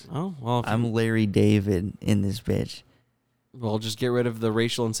jokes. Oh, well. I'm Larry David in this bitch. Well, just get rid of the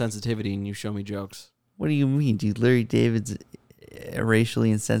racial insensitivity and you show me jokes. What do you mean, dude? Larry David's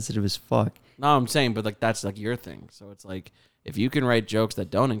racially insensitive as fuck. No, I'm saying, but like that's like your thing. So it's like, if you can write jokes that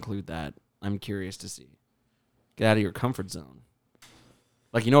don't include that, I'm curious to see. Get out of your comfort zone.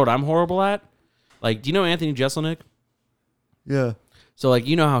 Like, you know what I'm horrible at? Like, do you know Anthony Jeselnik? Yeah. So, like,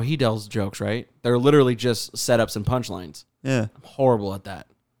 you know how he tells jokes, right? They're literally just setups and punchlines. Yeah. I'm horrible at that.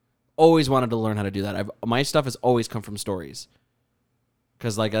 Always wanted to learn how to do that. My stuff has always come from stories.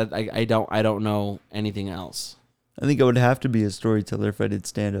 Because, like, I don't know anything else. I think I would have to be a storyteller if I did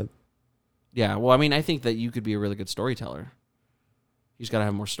stand-up. Yeah, well, I mean, I think that you could be a really good storyteller. You just gotta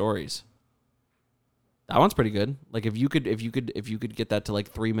have more stories. That one's pretty good. Like, if you could get that to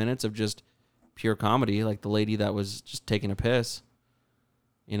like 3 minutes of just pure comedy, like the lady that was just taking a piss.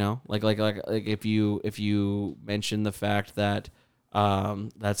 You know, like if you mention the fact that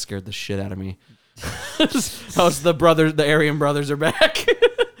that scared the shit out of me. The Aryan brothers are back.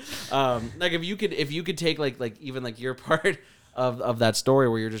 Like if you could take like even like your part of that story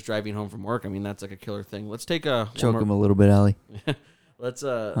where you're just driving home from work, I mean that's like a killer thing. Let's take a Choke him a little bit, Ali.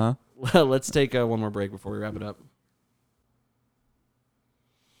 let's take one more break before we wrap it up.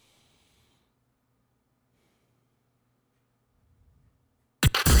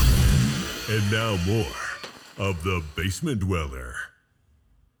 And now more of the Basement Dweller.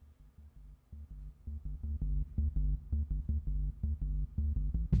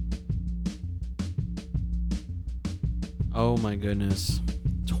 Oh my goodness.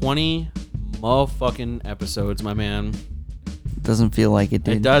 20 motherfucking episodes, my man. Doesn't feel like it,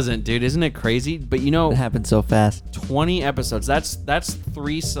 dude. It doesn't, dude. Isn't it crazy? But you know, It happened so fast. 20 episodes. That's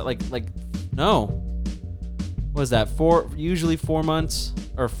three, no. What is that? Usually 4 months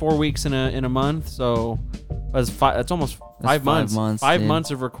or 4 weeks in a month. So that's almost 5 months. 5 dude.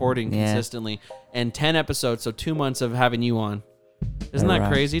 months of recording Yeah. consistently and 10 episodes. So 2 months of having you on. Isn't that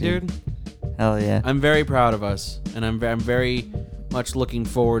rocks, crazy, dude? Hell yeah. I'm very proud of us, and I'm very much looking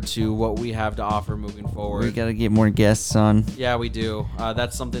forward to what we have to offer moving forward. We gotta get more guests on. Yeah, we do.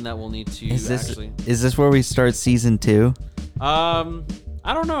 That's something that we'll need to Is actually. this where we start season 2?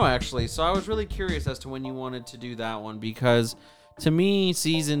 I don't know actually. So I was really curious as to when you wanted to do that one because to me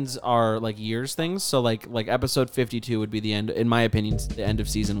seasons are like years things. So like episode 52 would be the end, in my opinion, the end of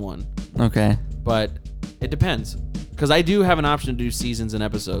season 1. Okay. But it depends because I do have an option to do seasons and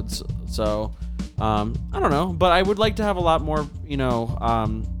episodes. So I don't know, but I would like to have a lot more,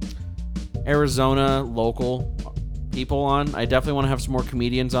 Arizona local people on. I definitely want to have some more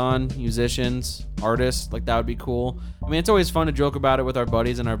comedians on, musicians, artists. Like that would be cool. I mean, it's always fun to joke about it with our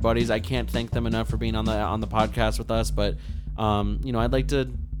buddies and our buddies. I can't thank them enough for being on the podcast with us. But I'd like to.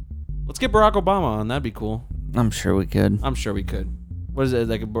 Let's get Barack Obama on. That'd be cool. I'm sure we could. I'm sure we could. What is it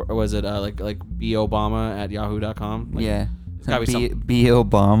like? Was it like bobama@yahoo.com? Like, Yeah. It's gotta be something. B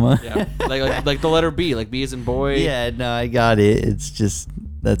Obama. Yeah, like the letter B, like B as in boy. Yeah, no, I got it. It's just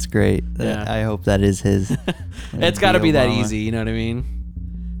that's great. Yeah. I hope that is his. It's got to B. be that Obama. easy, you know what I mean?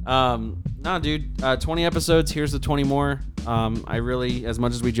 No, dude. 20 episodes. Here's the 20 more. I really, as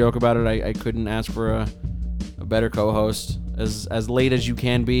much as we joke about it, I couldn't ask for a better co-host. As late as you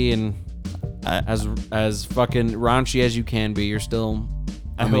can be, and as fucking raunchy as you can be, you're still.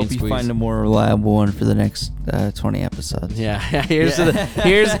 I hope you find a more reliable one for the next 20 episodes. Yeah, here's to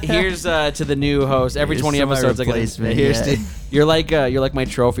the new host. Every Here's 20 to my episodes, I replacement, gotta, yeah. you're like my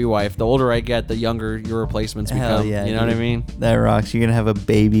trophy wife. The older I get, the younger your replacements become. Hell yeah, you know what I dude. mean? That rocks. You're gonna have a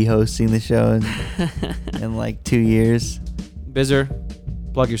baby hosting the show in like 2 years. Bizzer,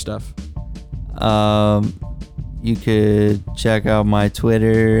 plug your stuff. You could check out my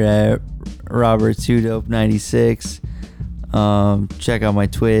Twitter at Robert2Dope96. Check out my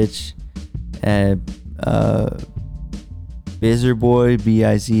Twitch at Bizerboy,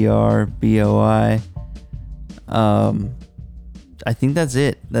 BizRBOI. I think that's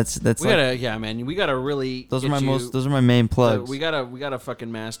it. That's We like, gotta, yeah, man. We gotta really. those are get my you- those are my main plugs. We gotta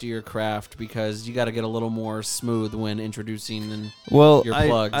fucking master your craft because you gotta get a little more smooth when introducing and well, your I,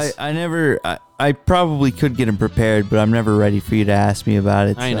 plugs. I never I probably could get them prepared, but I'm never ready for you to ask me about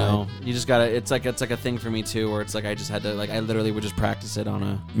it. I so- know you just gotta. It's like a thing for me too, where it's like I just had to I literally would just practice it on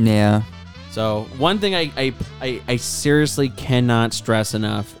a. Yeah. So one thing I seriously cannot stress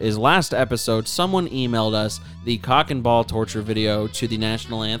enough is last episode someone emailed us the cock and ball torture video to the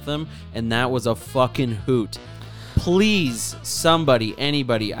national anthem, and that was a fucking hoot. Please, somebody,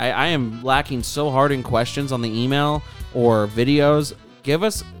 anybody, I am lacking so hard in questions on the email or videos. Give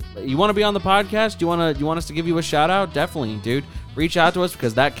us. You want to be on the podcast? You want us to give you a shout out? Definitely, dude. Reach out to us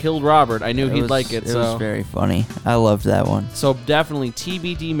because that killed Robert. I knew he'd like it. It was very funny. I loved that one. So definitely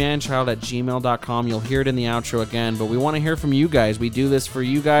tbdmanchild@gmail.com. You'll hear it in the outro again, but we want to hear from you guys. We do this for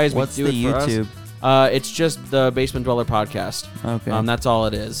you guys. What's we do the it for us. YouTube? It's just the Basement Dweller podcast. Okay. That's all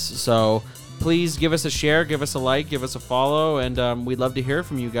it is. So please give us a share, give us a like, give us a follow, and we'd love to hear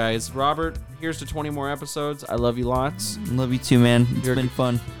from you guys. Robert, here's to 20 more episodes. I love you lots. Love you too, man. It's You're- been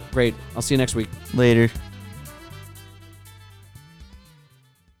fun. Great. I'll see you next week. Later.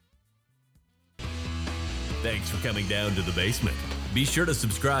 Thanks for coming down to the basement. Be sure to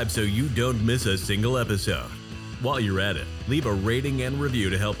subscribe so you don't miss a single episode. While you're at it, leave a rating and review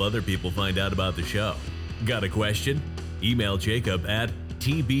to help other people find out about the show. Got a question? Email Jacob at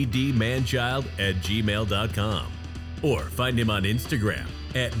tbdmanchild@gmail.com or find him on Instagram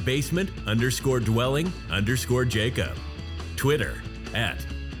at basement_dwelling_Jacob, Twitter at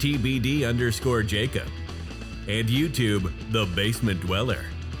TBD_Jacob, and YouTube, The Basement Dweller.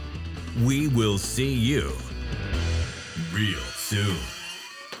 We will see you real soon.